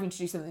somebody arriving to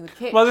do something in the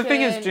kitchen. Well, the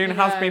thing is, June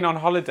has been on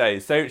holiday,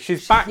 so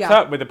she's backed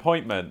up with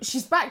appointments.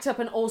 She's backed up,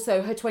 and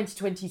also her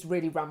 2020 is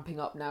really ramping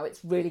up now.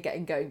 It's really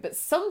getting going. But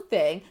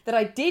something that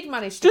I did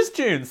manage to... Just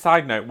June,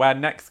 side note, wear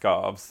neck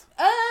scarves.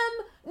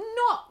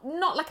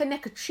 not like a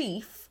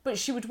neckerchief, but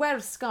she would wear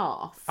a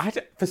scarf.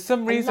 For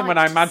some reason, when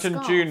I light imagine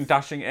scarf. June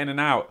dashing in and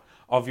out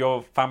of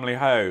your family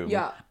home,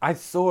 Yeah. I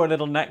saw a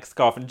little neck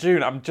scarf. And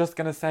June, I'm just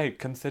going to say,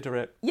 consider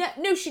it. Yeah,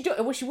 no, she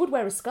would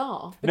wear a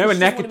scarf. No, because a she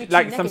doesn't wanna be too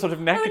like some naked. sort of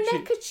Oh, a neckerchief.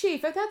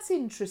 neckerchief. Oh, that's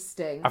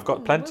interesting. I've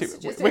got plenty. we'll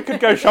suggest We it.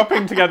 could go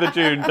shopping together,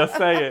 June, just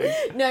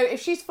saying. No,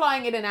 if she's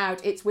flying in and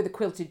out, it's with a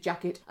quilted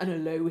jacket and a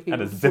low heel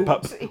And a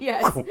zip-up. boot.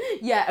 Yes,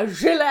 yeah, a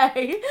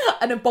gilet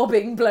and a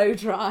bobbing blow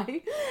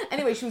dry.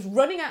 Anyway, she was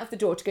running out of the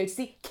door to go to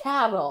see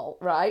Carol,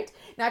 right?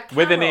 Now, Carol,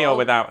 With an E or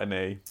without an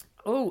E?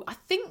 Oh, I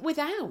think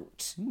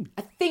without.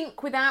 I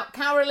think without.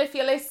 Carol, if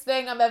you're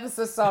listening, I'm ever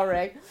so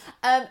sorry.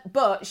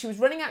 But she was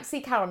running out to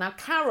see Carol. Now,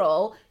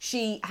 Carol,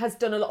 she has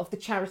done a lot of the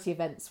charity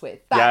events with.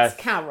 That's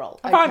Yes.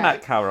 Carol. Have I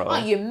met Carol? Oh,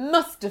 you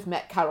must have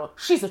met Carol.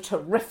 She's a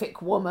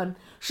terrific woman.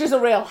 She's a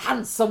real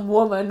handsome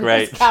woman.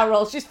 Great. Is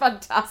Carol. She's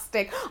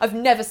fantastic. I've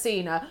never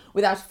seen her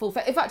without a full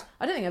face. In fact,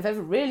 I don't think I've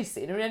ever really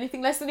seen her in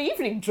anything less than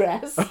evening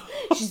dress.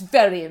 She's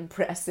very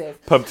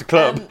impressive. Pub to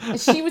club.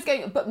 She was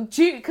going, but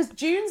June, because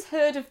June's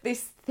heard of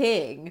this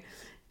thing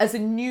as a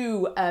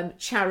new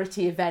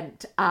charity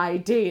event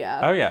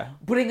idea. Oh, yeah.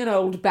 Bring an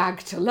old bag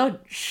to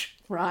lunch,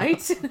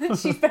 right?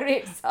 She's very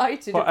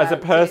excited What, about as a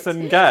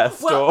person it.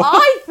 guest? Well, or...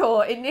 I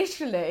thought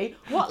initially,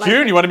 what, like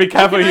June, you want to be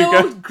careful like who an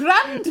you go... old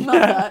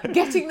grandmother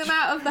getting them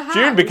out of the house.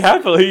 June, be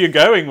careful who you're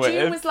going with.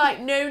 June was like,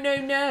 no,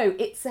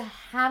 it's a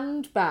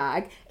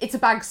handbag. It's a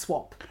bag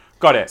swap.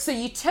 Got it. So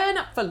you turn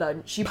up for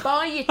lunch, you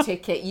buy your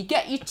ticket, you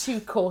get your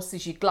 2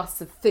 courses, your glass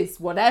of fizz,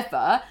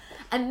 whatever,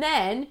 and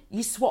then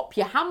you swap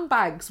your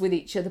handbags with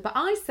each other. But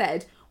I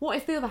said, what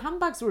if the other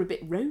handbags were a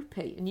bit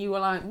ropey? And you were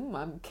like,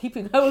 I'm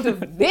keeping hold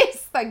of this,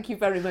 thank you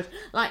very much.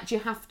 Like, do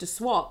you have to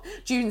swap?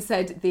 June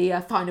said the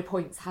finer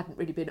points hadn't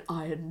really been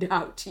ironed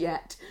out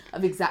yet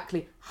of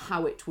exactly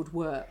how it would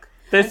work.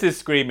 This is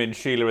screaming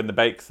Sheila in the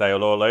bake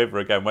sale all over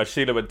again, where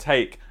Sheila would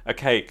take a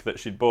cake that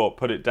she'd bought,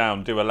 put it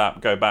down, do a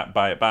lap, go back,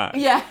 buy it back.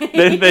 Yeah.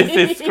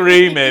 This is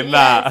screaming Yes.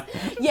 that.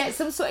 Yeah,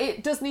 some sort.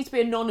 It does need to be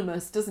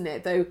anonymous, doesn't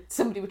it? Though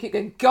somebody would keep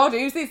going, God,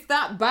 who's this?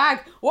 That bag?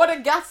 What a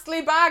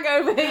ghastly bag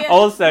over here.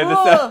 Also,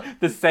 Whoa.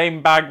 the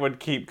same bag would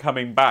keep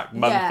coming back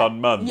month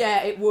on month.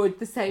 Yeah, it would.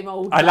 The same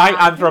old I bag.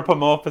 like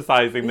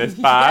anthropomorphizing this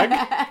bag.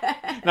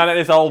 Now that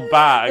this old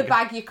bag. The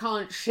bag you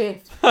can't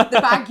shift. The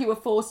bag you were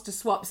forced to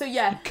swap. So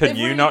yeah. Can they've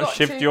you really not got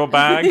shift to- your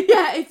bag?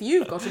 Yeah, if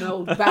you've got an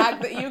old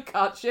bag that you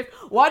can't shift,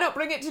 why not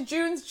bring it to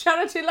June's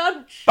charity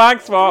lunch?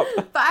 Bag swap.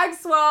 Bag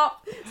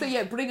swap. So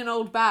yeah, bring an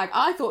old bag.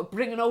 I thought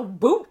bring an old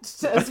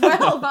boot as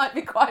well might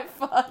be quite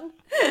fun.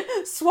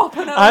 Swap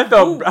an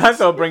old boot. I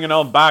thought bring an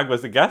old bag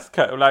was a guest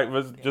coat, like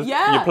was just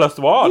Yeah. your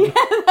 +1.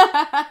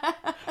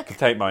 Could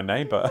take my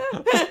neighbour.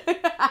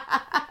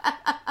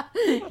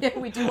 Yeah,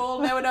 we do all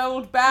know an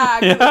old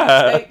bag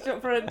that we take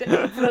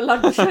for a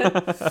luncheon.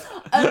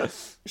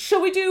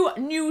 Shall we do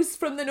news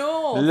from the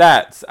north?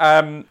 Let's.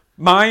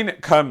 Mine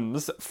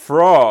comes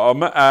from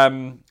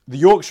the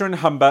Yorkshire and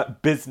Humber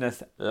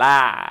Business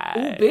Live.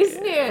 Ooh,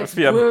 business.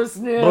 Yeah.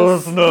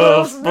 Business.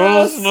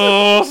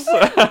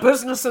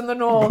 Business in the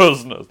north.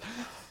 Business.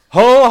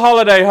 Hull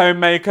holiday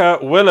homemaker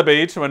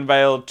Willoughby to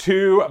unveil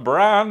 2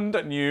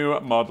 brand new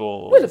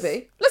models.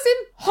 Willoughby? Listen,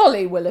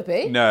 Holly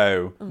Willoughby.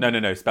 No.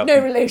 Spelled. No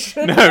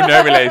relation.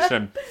 No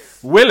relation.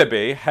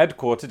 Willoughby,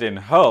 headquartered in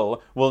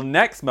Hull, will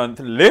next month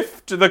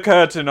lift the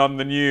curtain on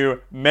the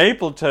new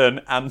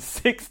Mapleton and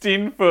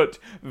 16-foot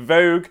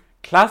Vogue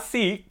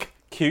Classique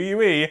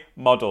QUE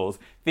models.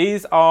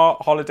 These are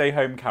holiday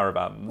home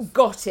caravans.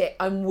 Got it.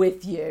 I'm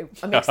with you.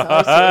 I'm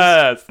excited.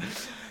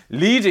 Yes.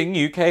 Leading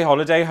UK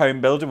holiday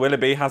home builder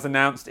Willoughby has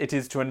announced it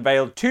is to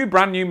unveil 2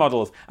 brand new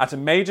models at a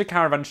major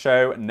caravan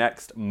show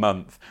next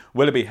month.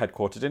 Willoughby,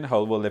 headquartered in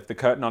Hull, will lift the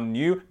curtain on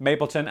new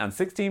Mapleton and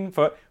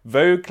 16-foot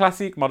Vogue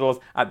Classique models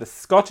at the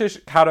Scottish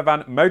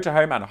Caravan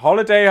Motorhome and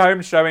Holiday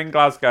Home Show in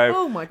Glasgow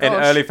Oh my in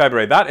gosh. early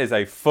February. That is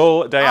a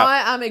full day out.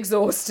 I am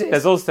exhausted.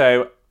 There's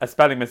also a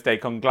spelling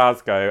mistake on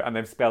Glasgow, and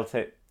they've spelt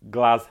it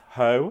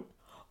Glashow.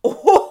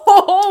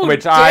 Oh,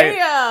 Which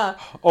dear.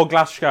 Or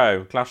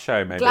Glasgow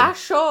maybe.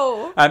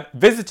 Glasgow.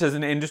 Visitors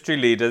and industry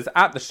leaders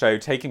at the show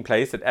taking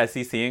place at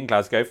SEC in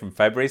Glasgow from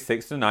February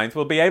 6th to 9th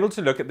will be able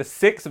to look at the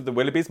 6 of the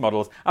Willoughby's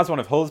models as one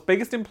of Hull's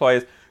biggest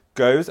employers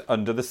goes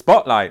under the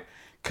spotlight.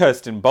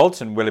 Kirsten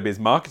Bolton, Willoughby's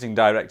marketing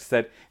director,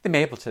 said, "The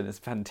Mapleton is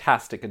a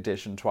fantastic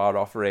addition to our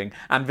offering,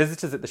 and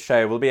visitors at the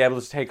show will be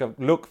able to take a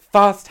look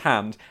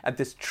firsthand at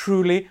this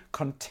truly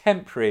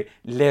contemporary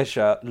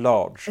leisure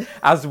lodge,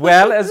 as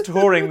well as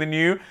touring the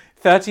new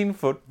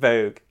 13-foot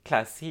Vogue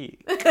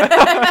Classique."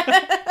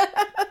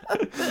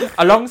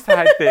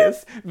 Alongside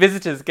this,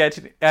 visitors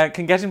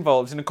can get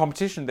involved in a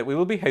competition that we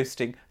will be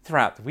hosting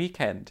throughout the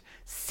weekend.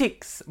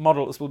 6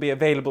 models will be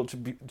available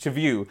to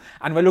view,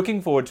 and we're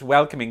looking forward to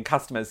welcoming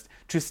customers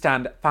to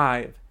stand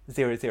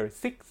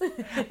 5006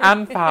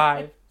 and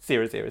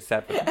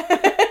 5007.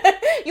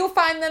 You'll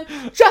find them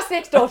just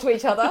next door to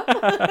each other.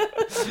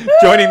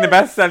 Joining the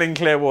best-selling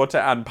Clearwater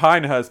and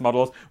Pinehurst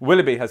models,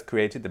 Willoughby has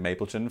created the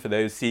Mapleton for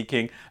those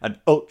seeking an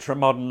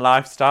ultra-modern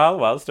lifestyle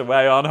whilst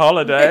away on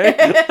holiday.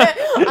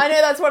 I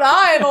know that's what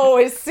I'm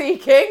always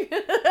seeking.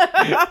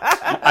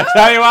 I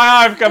tell you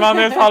why I've come on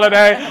this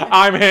holiday.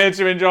 I'm here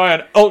to enjoy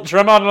an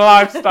ultra-modern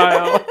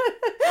lifestyle.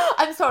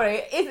 I'm sorry,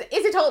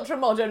 is it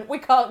ultra-modern? We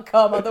can't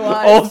come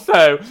otherwise.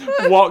 Also,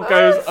 what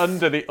goes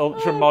under the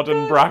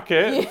ultra-modern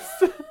brackets?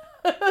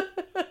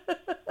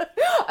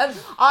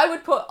 I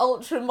would put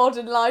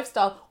ultra-modern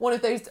lifestyle, one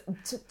of those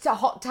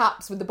hot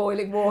taps with the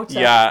boiling water.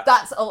 Yeah.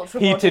 That's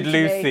ultra-modern. Heated to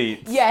loose me.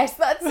 seats. Yes,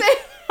 that's it.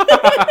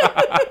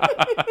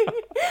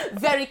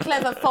 Very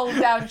clever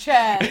fold-down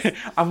chairs.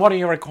 And what are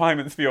your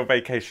requirements for your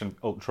vacation?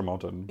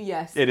 Ultra-modern.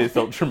 Yes. It is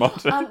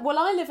ultra-modern. Well,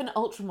 I live an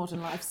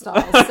ultra-modern lifestyle,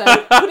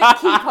 so couldn't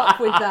keep up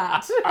with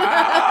that.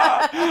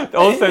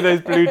 Also,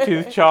 those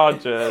Bluetooth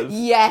chargers.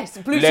 Yes,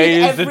 Bluetooth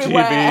Laser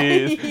everywhere.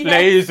 TVs.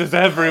 Yes. Lasers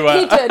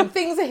everywhere. Hidden.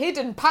 Things are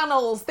hidden.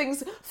 Panels.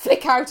 Things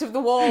flick out of the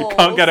walls.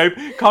 Can't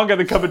get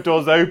the cupboard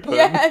doors open.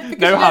 Yeah,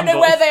 because no you don't know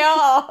where they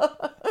are.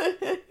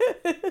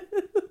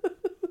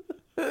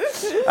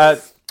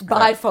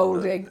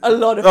 Bifolding. A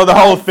lot of the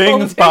whole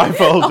thing's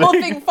bifolding. The whole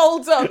thing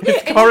folds up.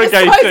 It's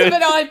corrugated. The size of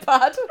an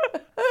iPad.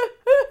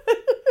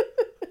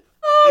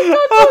 Oh,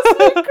 God, that's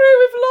so crew.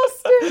 We've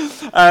lost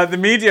it. The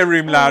media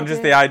room lounge is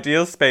the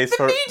ideal space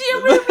for... Media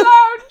room lounge.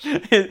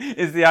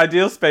 is the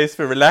ideal space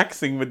for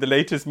relaxing with the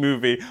latest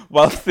movie,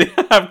 whilst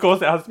of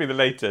course it has to be the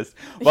latest,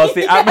 whilst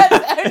the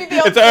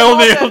it's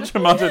only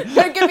ultra-modern.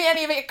 Don't give me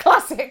any of your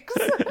classics.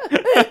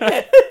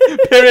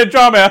 Period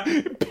drama,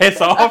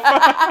 piss off.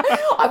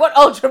 I want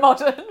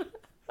ultra-modern.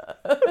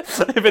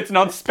 If it's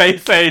not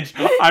space age,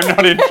 I'm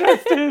not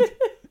interested.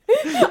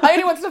 I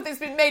only want stuff that's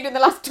been made in the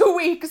last 2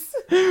 weeks.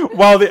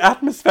 While the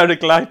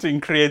atmospheric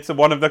lighting creates a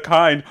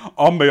one-of-the-kind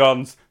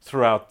ambiance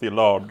throughout the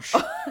lodge.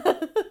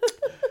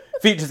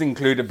 Features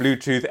include a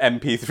Bluetooth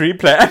MP3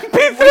 player.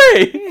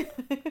 MP3!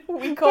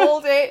 We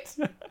called it.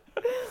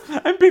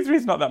 MP3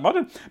 is not that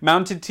modern.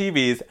 Mounted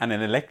TVs and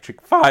an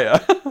electric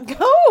fire.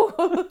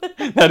 Oh!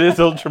 That is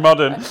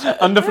ultra-modern.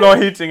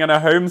 Underfloor heating and a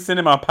home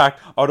cinema pack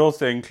are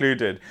also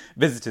included.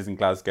 Visitors in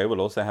Glasgow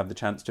will also have the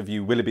chance to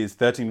view Willoughby's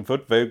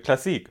 13-foot Vogue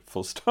Classique.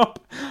 Full stop.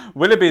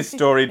 Willoughby's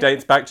story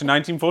dates back to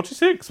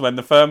 1946, when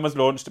the firm was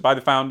launched by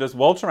the founders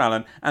Walter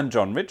Allen and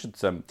John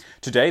Richardson.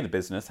 Today, the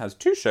business has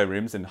 2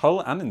 showrooms in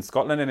Hull and in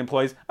Scotland and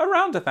employs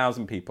around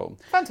 1,000 people.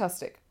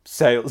 Fantastic.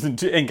 Sales, in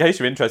case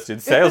you're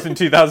interested, sales in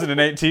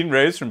 2018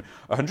 rose from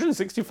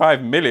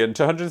 165 million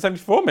to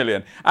 174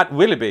 million at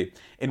Willoughby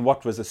in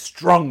what was a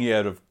strong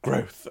year of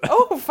growth.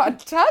 Oh,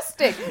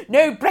 fantastic.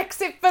 No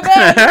Brexit for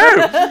them.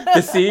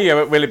 The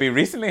CEO at Willoughby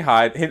recently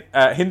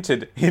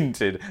hinted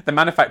the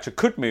manufacturer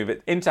could move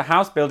it into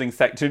house building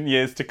sector in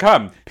years to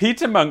come.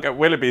 Peter Monk at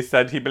Willoughby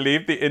said he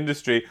believed the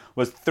industry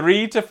was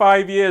 3 to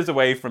 5 years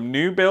away from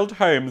new build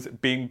homes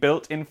being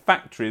built in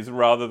factories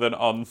rather than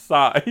on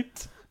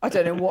site. I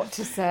don't know what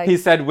to say. He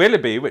said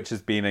Willoughby, which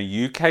has been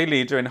a UK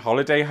leader in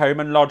holiday home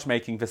and lodge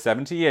making for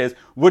 70 years,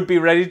 would be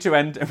ready to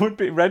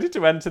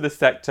enter the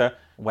sector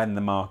when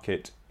the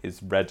market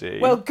is ready.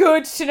 Well,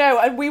 good to know,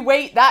 and we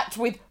wait that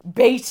with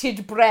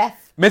bated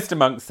breath. Mr.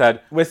 Monk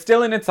said, "We're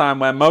still in a time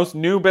where most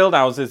new build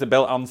houses are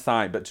built on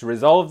site, but to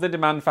resolve the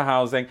demand for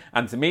housing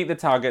and to meet the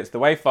targets, the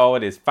way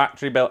forward is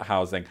factory-built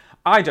housing."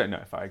 I don't know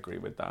if I agree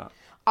with that.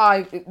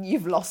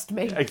 You've lost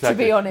me, Exactly. to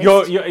be honest.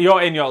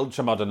 You're in your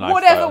ultra-modern lifestyle.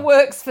 Whatever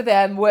works for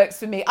them works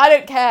for me. I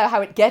don't care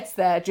how it gets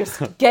there,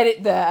 just get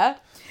it there.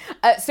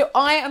 So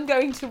I am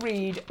going to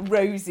read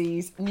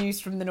Rosie's News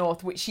from the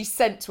North, which she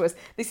sent to us.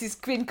 This has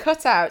been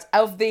cut out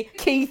of the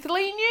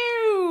Keithley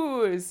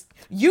News.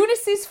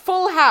 Eunice's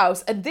Full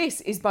House, and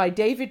this is by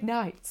David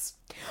Knights.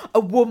 A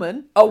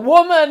woman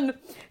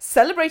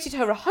celebrated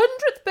her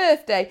 100th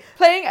birthday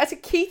playing at a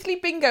Keighley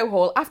bingo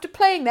hall after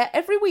playing there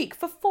every week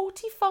for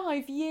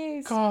 45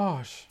 years.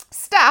 Gosh.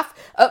 Staff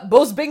at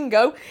Buzz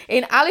Bingo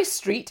in Alice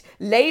Street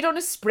laid on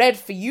a spread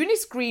for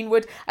Eunice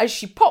Greenwood as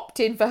she popped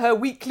in for her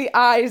weekly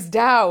eyes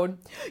down.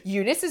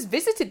 Eunice has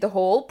visited the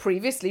hall,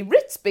 previously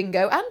Ritz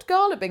Bingo and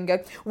Gala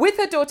Bingo, with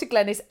her daughter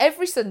Glenys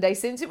every Sunday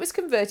since it was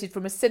converted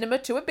from a cinema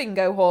to a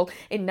bingo hall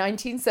in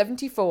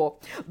 1974.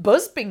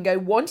 Buzz Bingo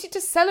wanted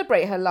to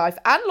celebrate her life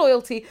and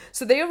loyalty,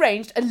 so they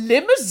arranged a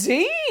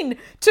limousine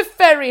to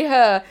ferry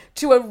her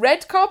to a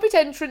red carpet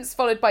entrance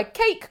followed by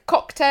cake,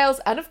 cocktails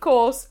and, of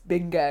course,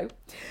 bingo.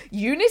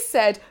 Eunice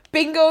said,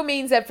 "Bingo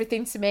means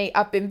everything to me.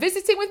 I've been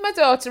visiting with my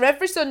daughter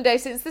every Sunday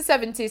since the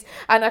 70s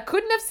and I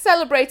couldn't have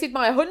celebrated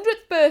my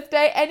 100th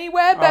birthday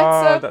anywhere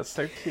better." Oh, that's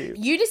so cute.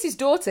 Eunice's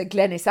daughter,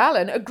 Glenys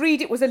Allen,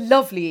 agreed it was a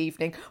lovely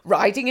evening,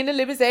 riding in a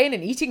limousine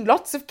and eating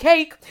lots of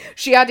cake.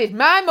 She added,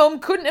 "My mum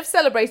couldn't have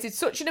celebrated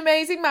such an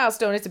amazing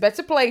milestone at a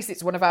better place.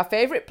 It's one of our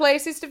favourite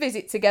places to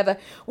visit together.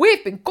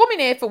 We've been coming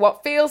here for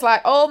what feels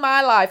like all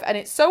my life and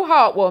it's so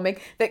heartwarming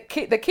that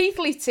the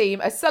Keighley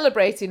team are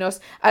celebrating us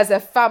as a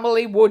family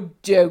family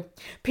would do.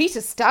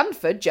 Peter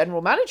Stanford,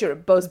 general manager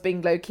at Buzz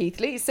Bingo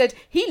Keighley, said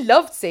he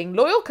loved seeing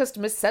loyal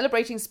customers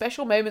celebrating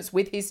special moments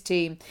with his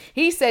team.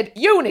 He said,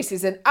 Eunice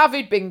is an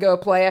avid bingo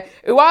player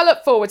who I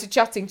look forward to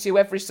chatting to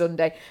every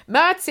Sunday.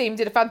 My team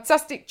did a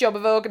fantastic job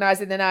of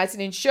organising the night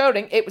and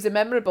ensuring it was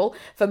memorable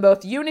for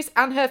both Eunice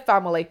and her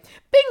family.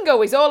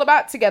 Bingo is all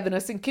about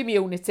togetherness and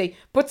community.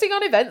 Putting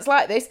on events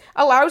like this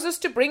allows us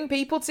to bring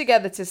people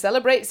together to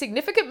celebrate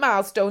significant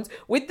milestones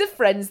with the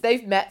friends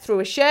they've met through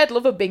a shared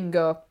love of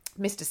bingo.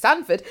 Mr.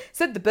 Stanford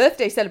said the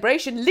birthday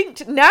celebration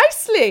linked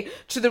nicely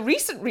to the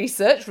recent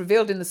research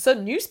revealed in the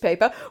Sun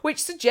newspaper,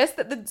 which suggests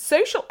that the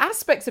social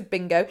aspects of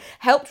bingo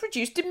helped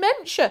reduce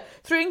dementia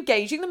through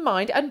engaging the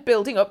mind and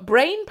building up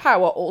brain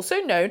power,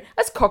 also known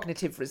as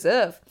cognitive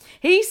reserve.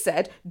 He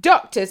said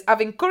doctors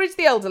have encouraged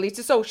the elderly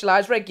to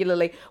socialise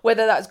regularly,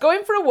 whether that's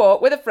going for a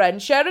walk with a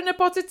friend, sharing a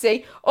pot of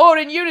tea, or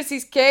in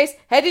Eunice's case,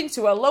 heading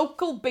to a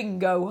local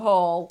bingo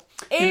hall.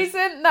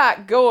 Isn't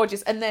that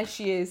gorgeous? And there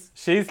she is.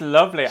 She's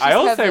lovely. I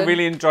also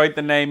really enjoyed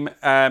the name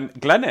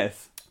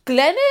Glenys.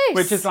 Glenys?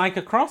 Which is like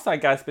a cross, I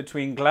guess,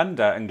 between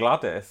Glenda and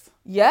Gladys.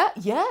 Yeah,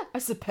 I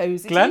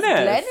suppose it Glenys.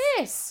 is.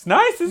 Glenys.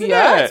 Nice, isn't it?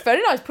 Yeah, it's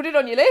very nice. Put it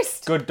on your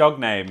list. Good dog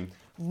name.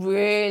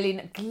 Really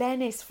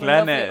Glenys for Glenys.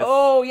 a lovely...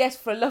 Oh, yes,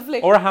 for a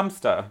lovely... Or a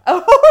hamster.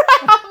 Or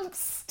a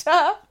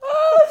hamster.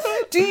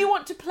 Do you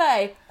want to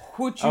play...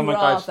 Would you oh my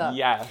rather? gosh,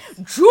 yes.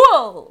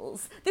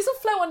 Jules! This will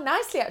flow on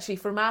nicely, actually,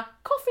 from our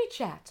coffee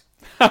chat.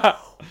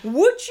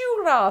 Would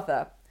you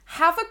rather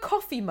have a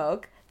coffee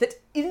mug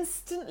that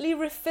instantly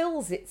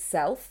refills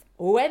itself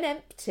when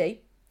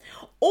empty,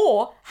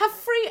 or have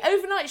free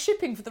overnight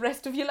shipping for the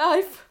rest of your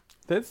life?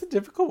 That's a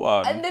difficult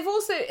one. And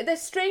they're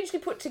strangely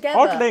put together.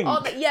 Odd link.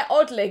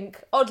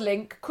 Odd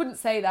link. Couldn't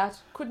say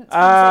that. Couldn't say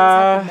what's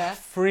happened there.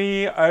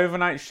 Free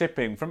overnight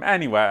shipping from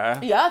anywhere.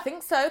 Yeah, I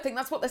think so. I think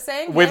that's what they're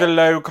saying. With a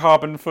low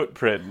carbon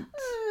footprint.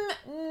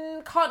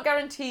 Can't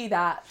guarantee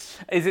that.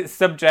 Is it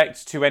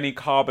subject to any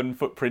carbon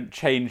footprint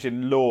change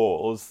in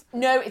laws?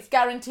 No, it's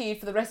guaranteed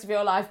for the rest of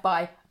your life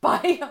by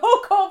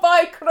hook or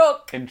by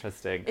crook.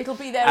 Interesting. It'll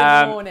be there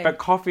in the morning. But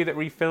coffee that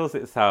refills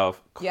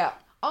itself. Yeah.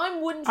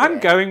 I'm wondering. I'm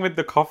going with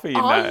the coffee, you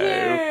know. Are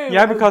you?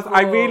 Yeah, because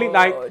I really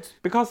good.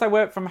 because I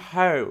work from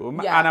home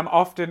Yeah. and I'm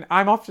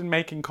often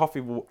making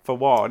coffee for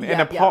one in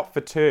a pot for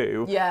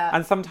two. Yeah.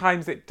 And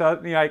sometimes it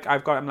does,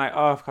 I've got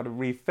to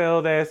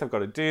refill this, I've got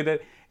to do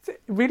that. It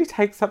really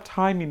takes up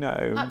time, you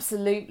know.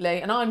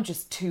 Absolutely. And I'm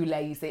just too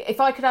lazy. If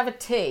I could have a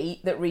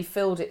tea that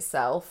refilled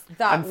itself,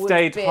 that And would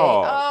stayed be...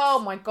 hot. Oh,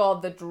 my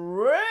God, the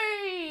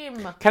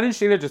dream. Ken and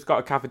Sheila just got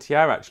a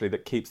cafetiere, actually,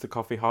 that keeps the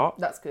coffee hot.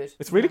 That's good.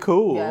 It's really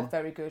cool. Yeah,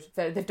 very good.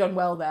 They've done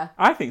well there.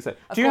 I think so.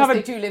 Of course,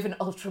 they do live an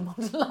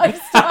ultra-modern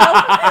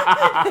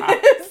lifestyle.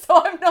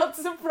 So I'm not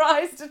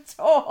surprised at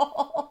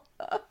all.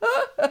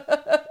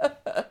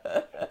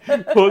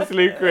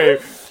 Portslade Crew,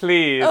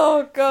 please.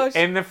 Oh, gosh.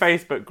 In the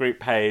Facebook group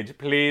page,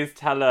 please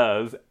tell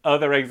us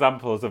other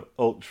examples of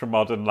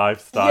ultra-modern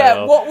lifestyle.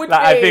 Yeah, what would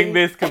I be? think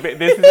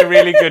this is a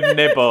really good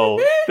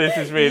nibble. This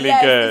is really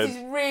good. This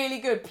is really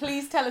good.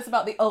 Please tell us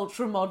about the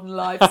ultra-modern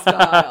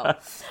lifestyle.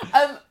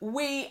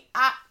 We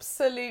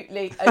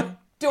absolutely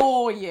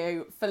adore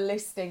you for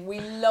listening. We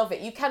love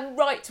it. You can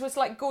write to us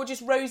like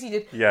Gorgeous Rosie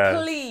did.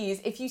 Yes. Please,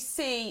 if you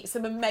see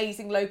some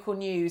amazing local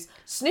news,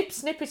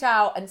 snip it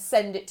out and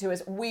send it to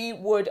us. We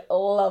would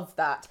love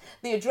that.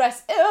 The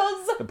address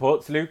is... The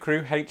Portslade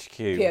Crew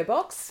HQ. PO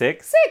Box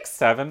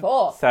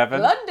 674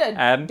 London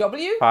N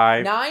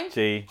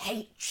W9G.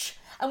 5G.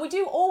 And we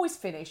do always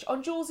finish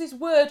on Jules's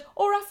word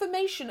or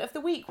affirmation of the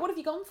week. What have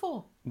you gone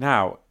for?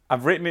 Now,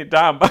 I've written it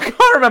down, but I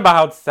can't remember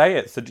how to say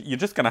it, so you're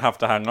just going to have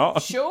to hang on.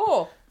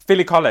 Sure.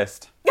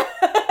 Phillycolist.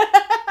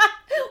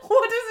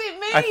 What does it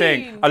mean? I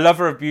think. A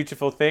lover of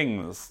beautiful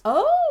things.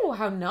 Oh,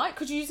 how nice.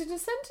 Could you use it in a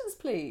sentence,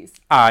 please?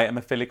 I am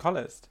a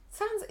Phillycolist.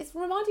 It's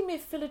reminding me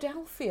of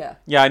Philadelphia.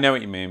 Yeah, I know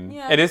what you mean.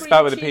 Yeah, it is cream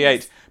spelled with a cheese.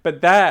 PH.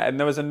 But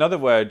there was another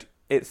word.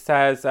 It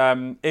says,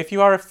 if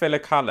you are a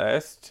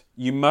Phillycolist,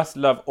 you must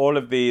love all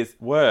of these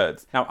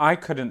words. Now, I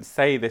couldn't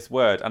say this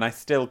word, and I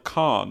still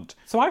can't.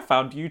 So I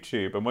found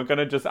YouTube, and I'm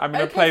going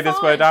to play this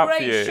word out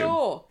for you.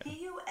 Sure.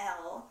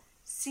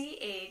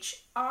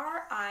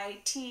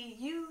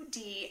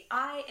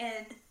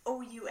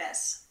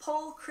 Pulchritudinous.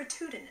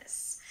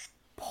 Pulchritudinous.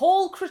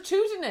 Paul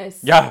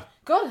Cratudinous. Yeah.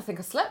 God, I think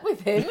I slept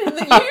with him in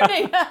the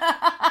uni.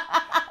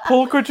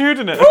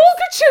 Pulchritudinous. Paul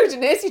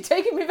Cratudinous, you're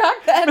taking me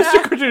back there now.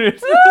 Mr.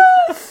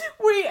 Cratudinous.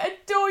 We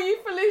adore you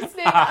for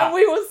listening, and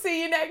we will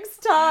see you next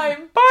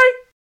time. Bye.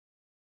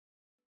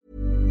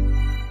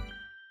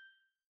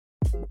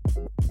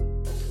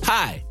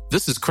 Hi,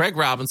 this is Craig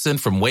Robinson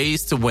from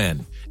Ways to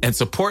Win, and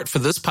support for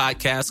this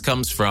podcast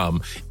comes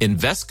from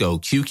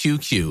Invesco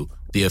QQQ,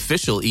 the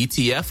official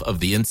ETF of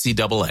the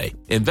NCAA.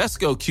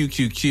 Invesco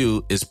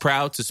QQQ is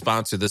proud to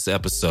sponsor this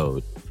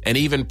episode, and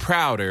even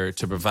prouder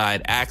to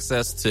provide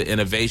access to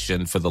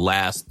innovation for the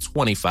last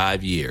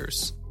 25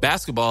 years.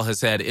 Basketball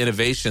has had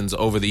innovations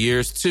over the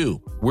years,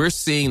 too. We're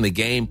seeing the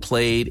game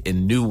played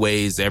in new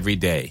ways every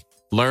day.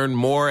 Learn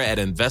more at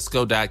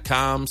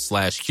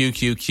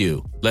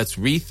Invesco.com/QQQ. Let's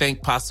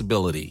rethink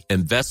possibility.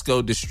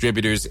 Invesco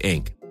Distributors,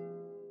 Inc.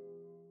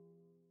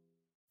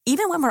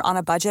 Even when we're on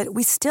a budget,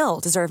 we still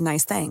deserve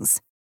nice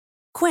things.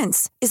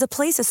 Quince is a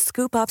place to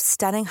scoop up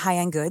stunning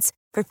high-end goods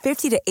for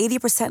 50 to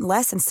 80%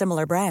 less than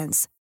similar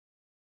brands.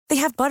 They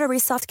have buttery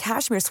soft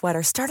cashmere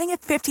sweaters starting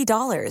at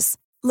 $50,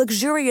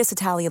 luxurious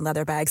Italian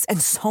leather bags,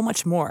 and so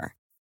much more.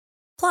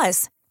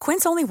 Plus,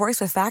 Quince only works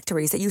with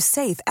factories that use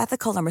safe,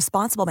 ethical, and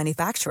responsible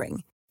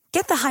manufacturing.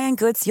 Get the high-end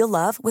goods you'll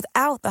love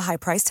without the high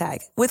price tag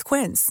with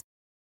Quince.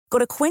 Go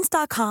to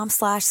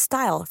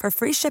quince.com/style for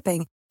free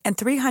shipping and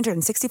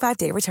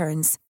 365-day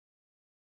returns.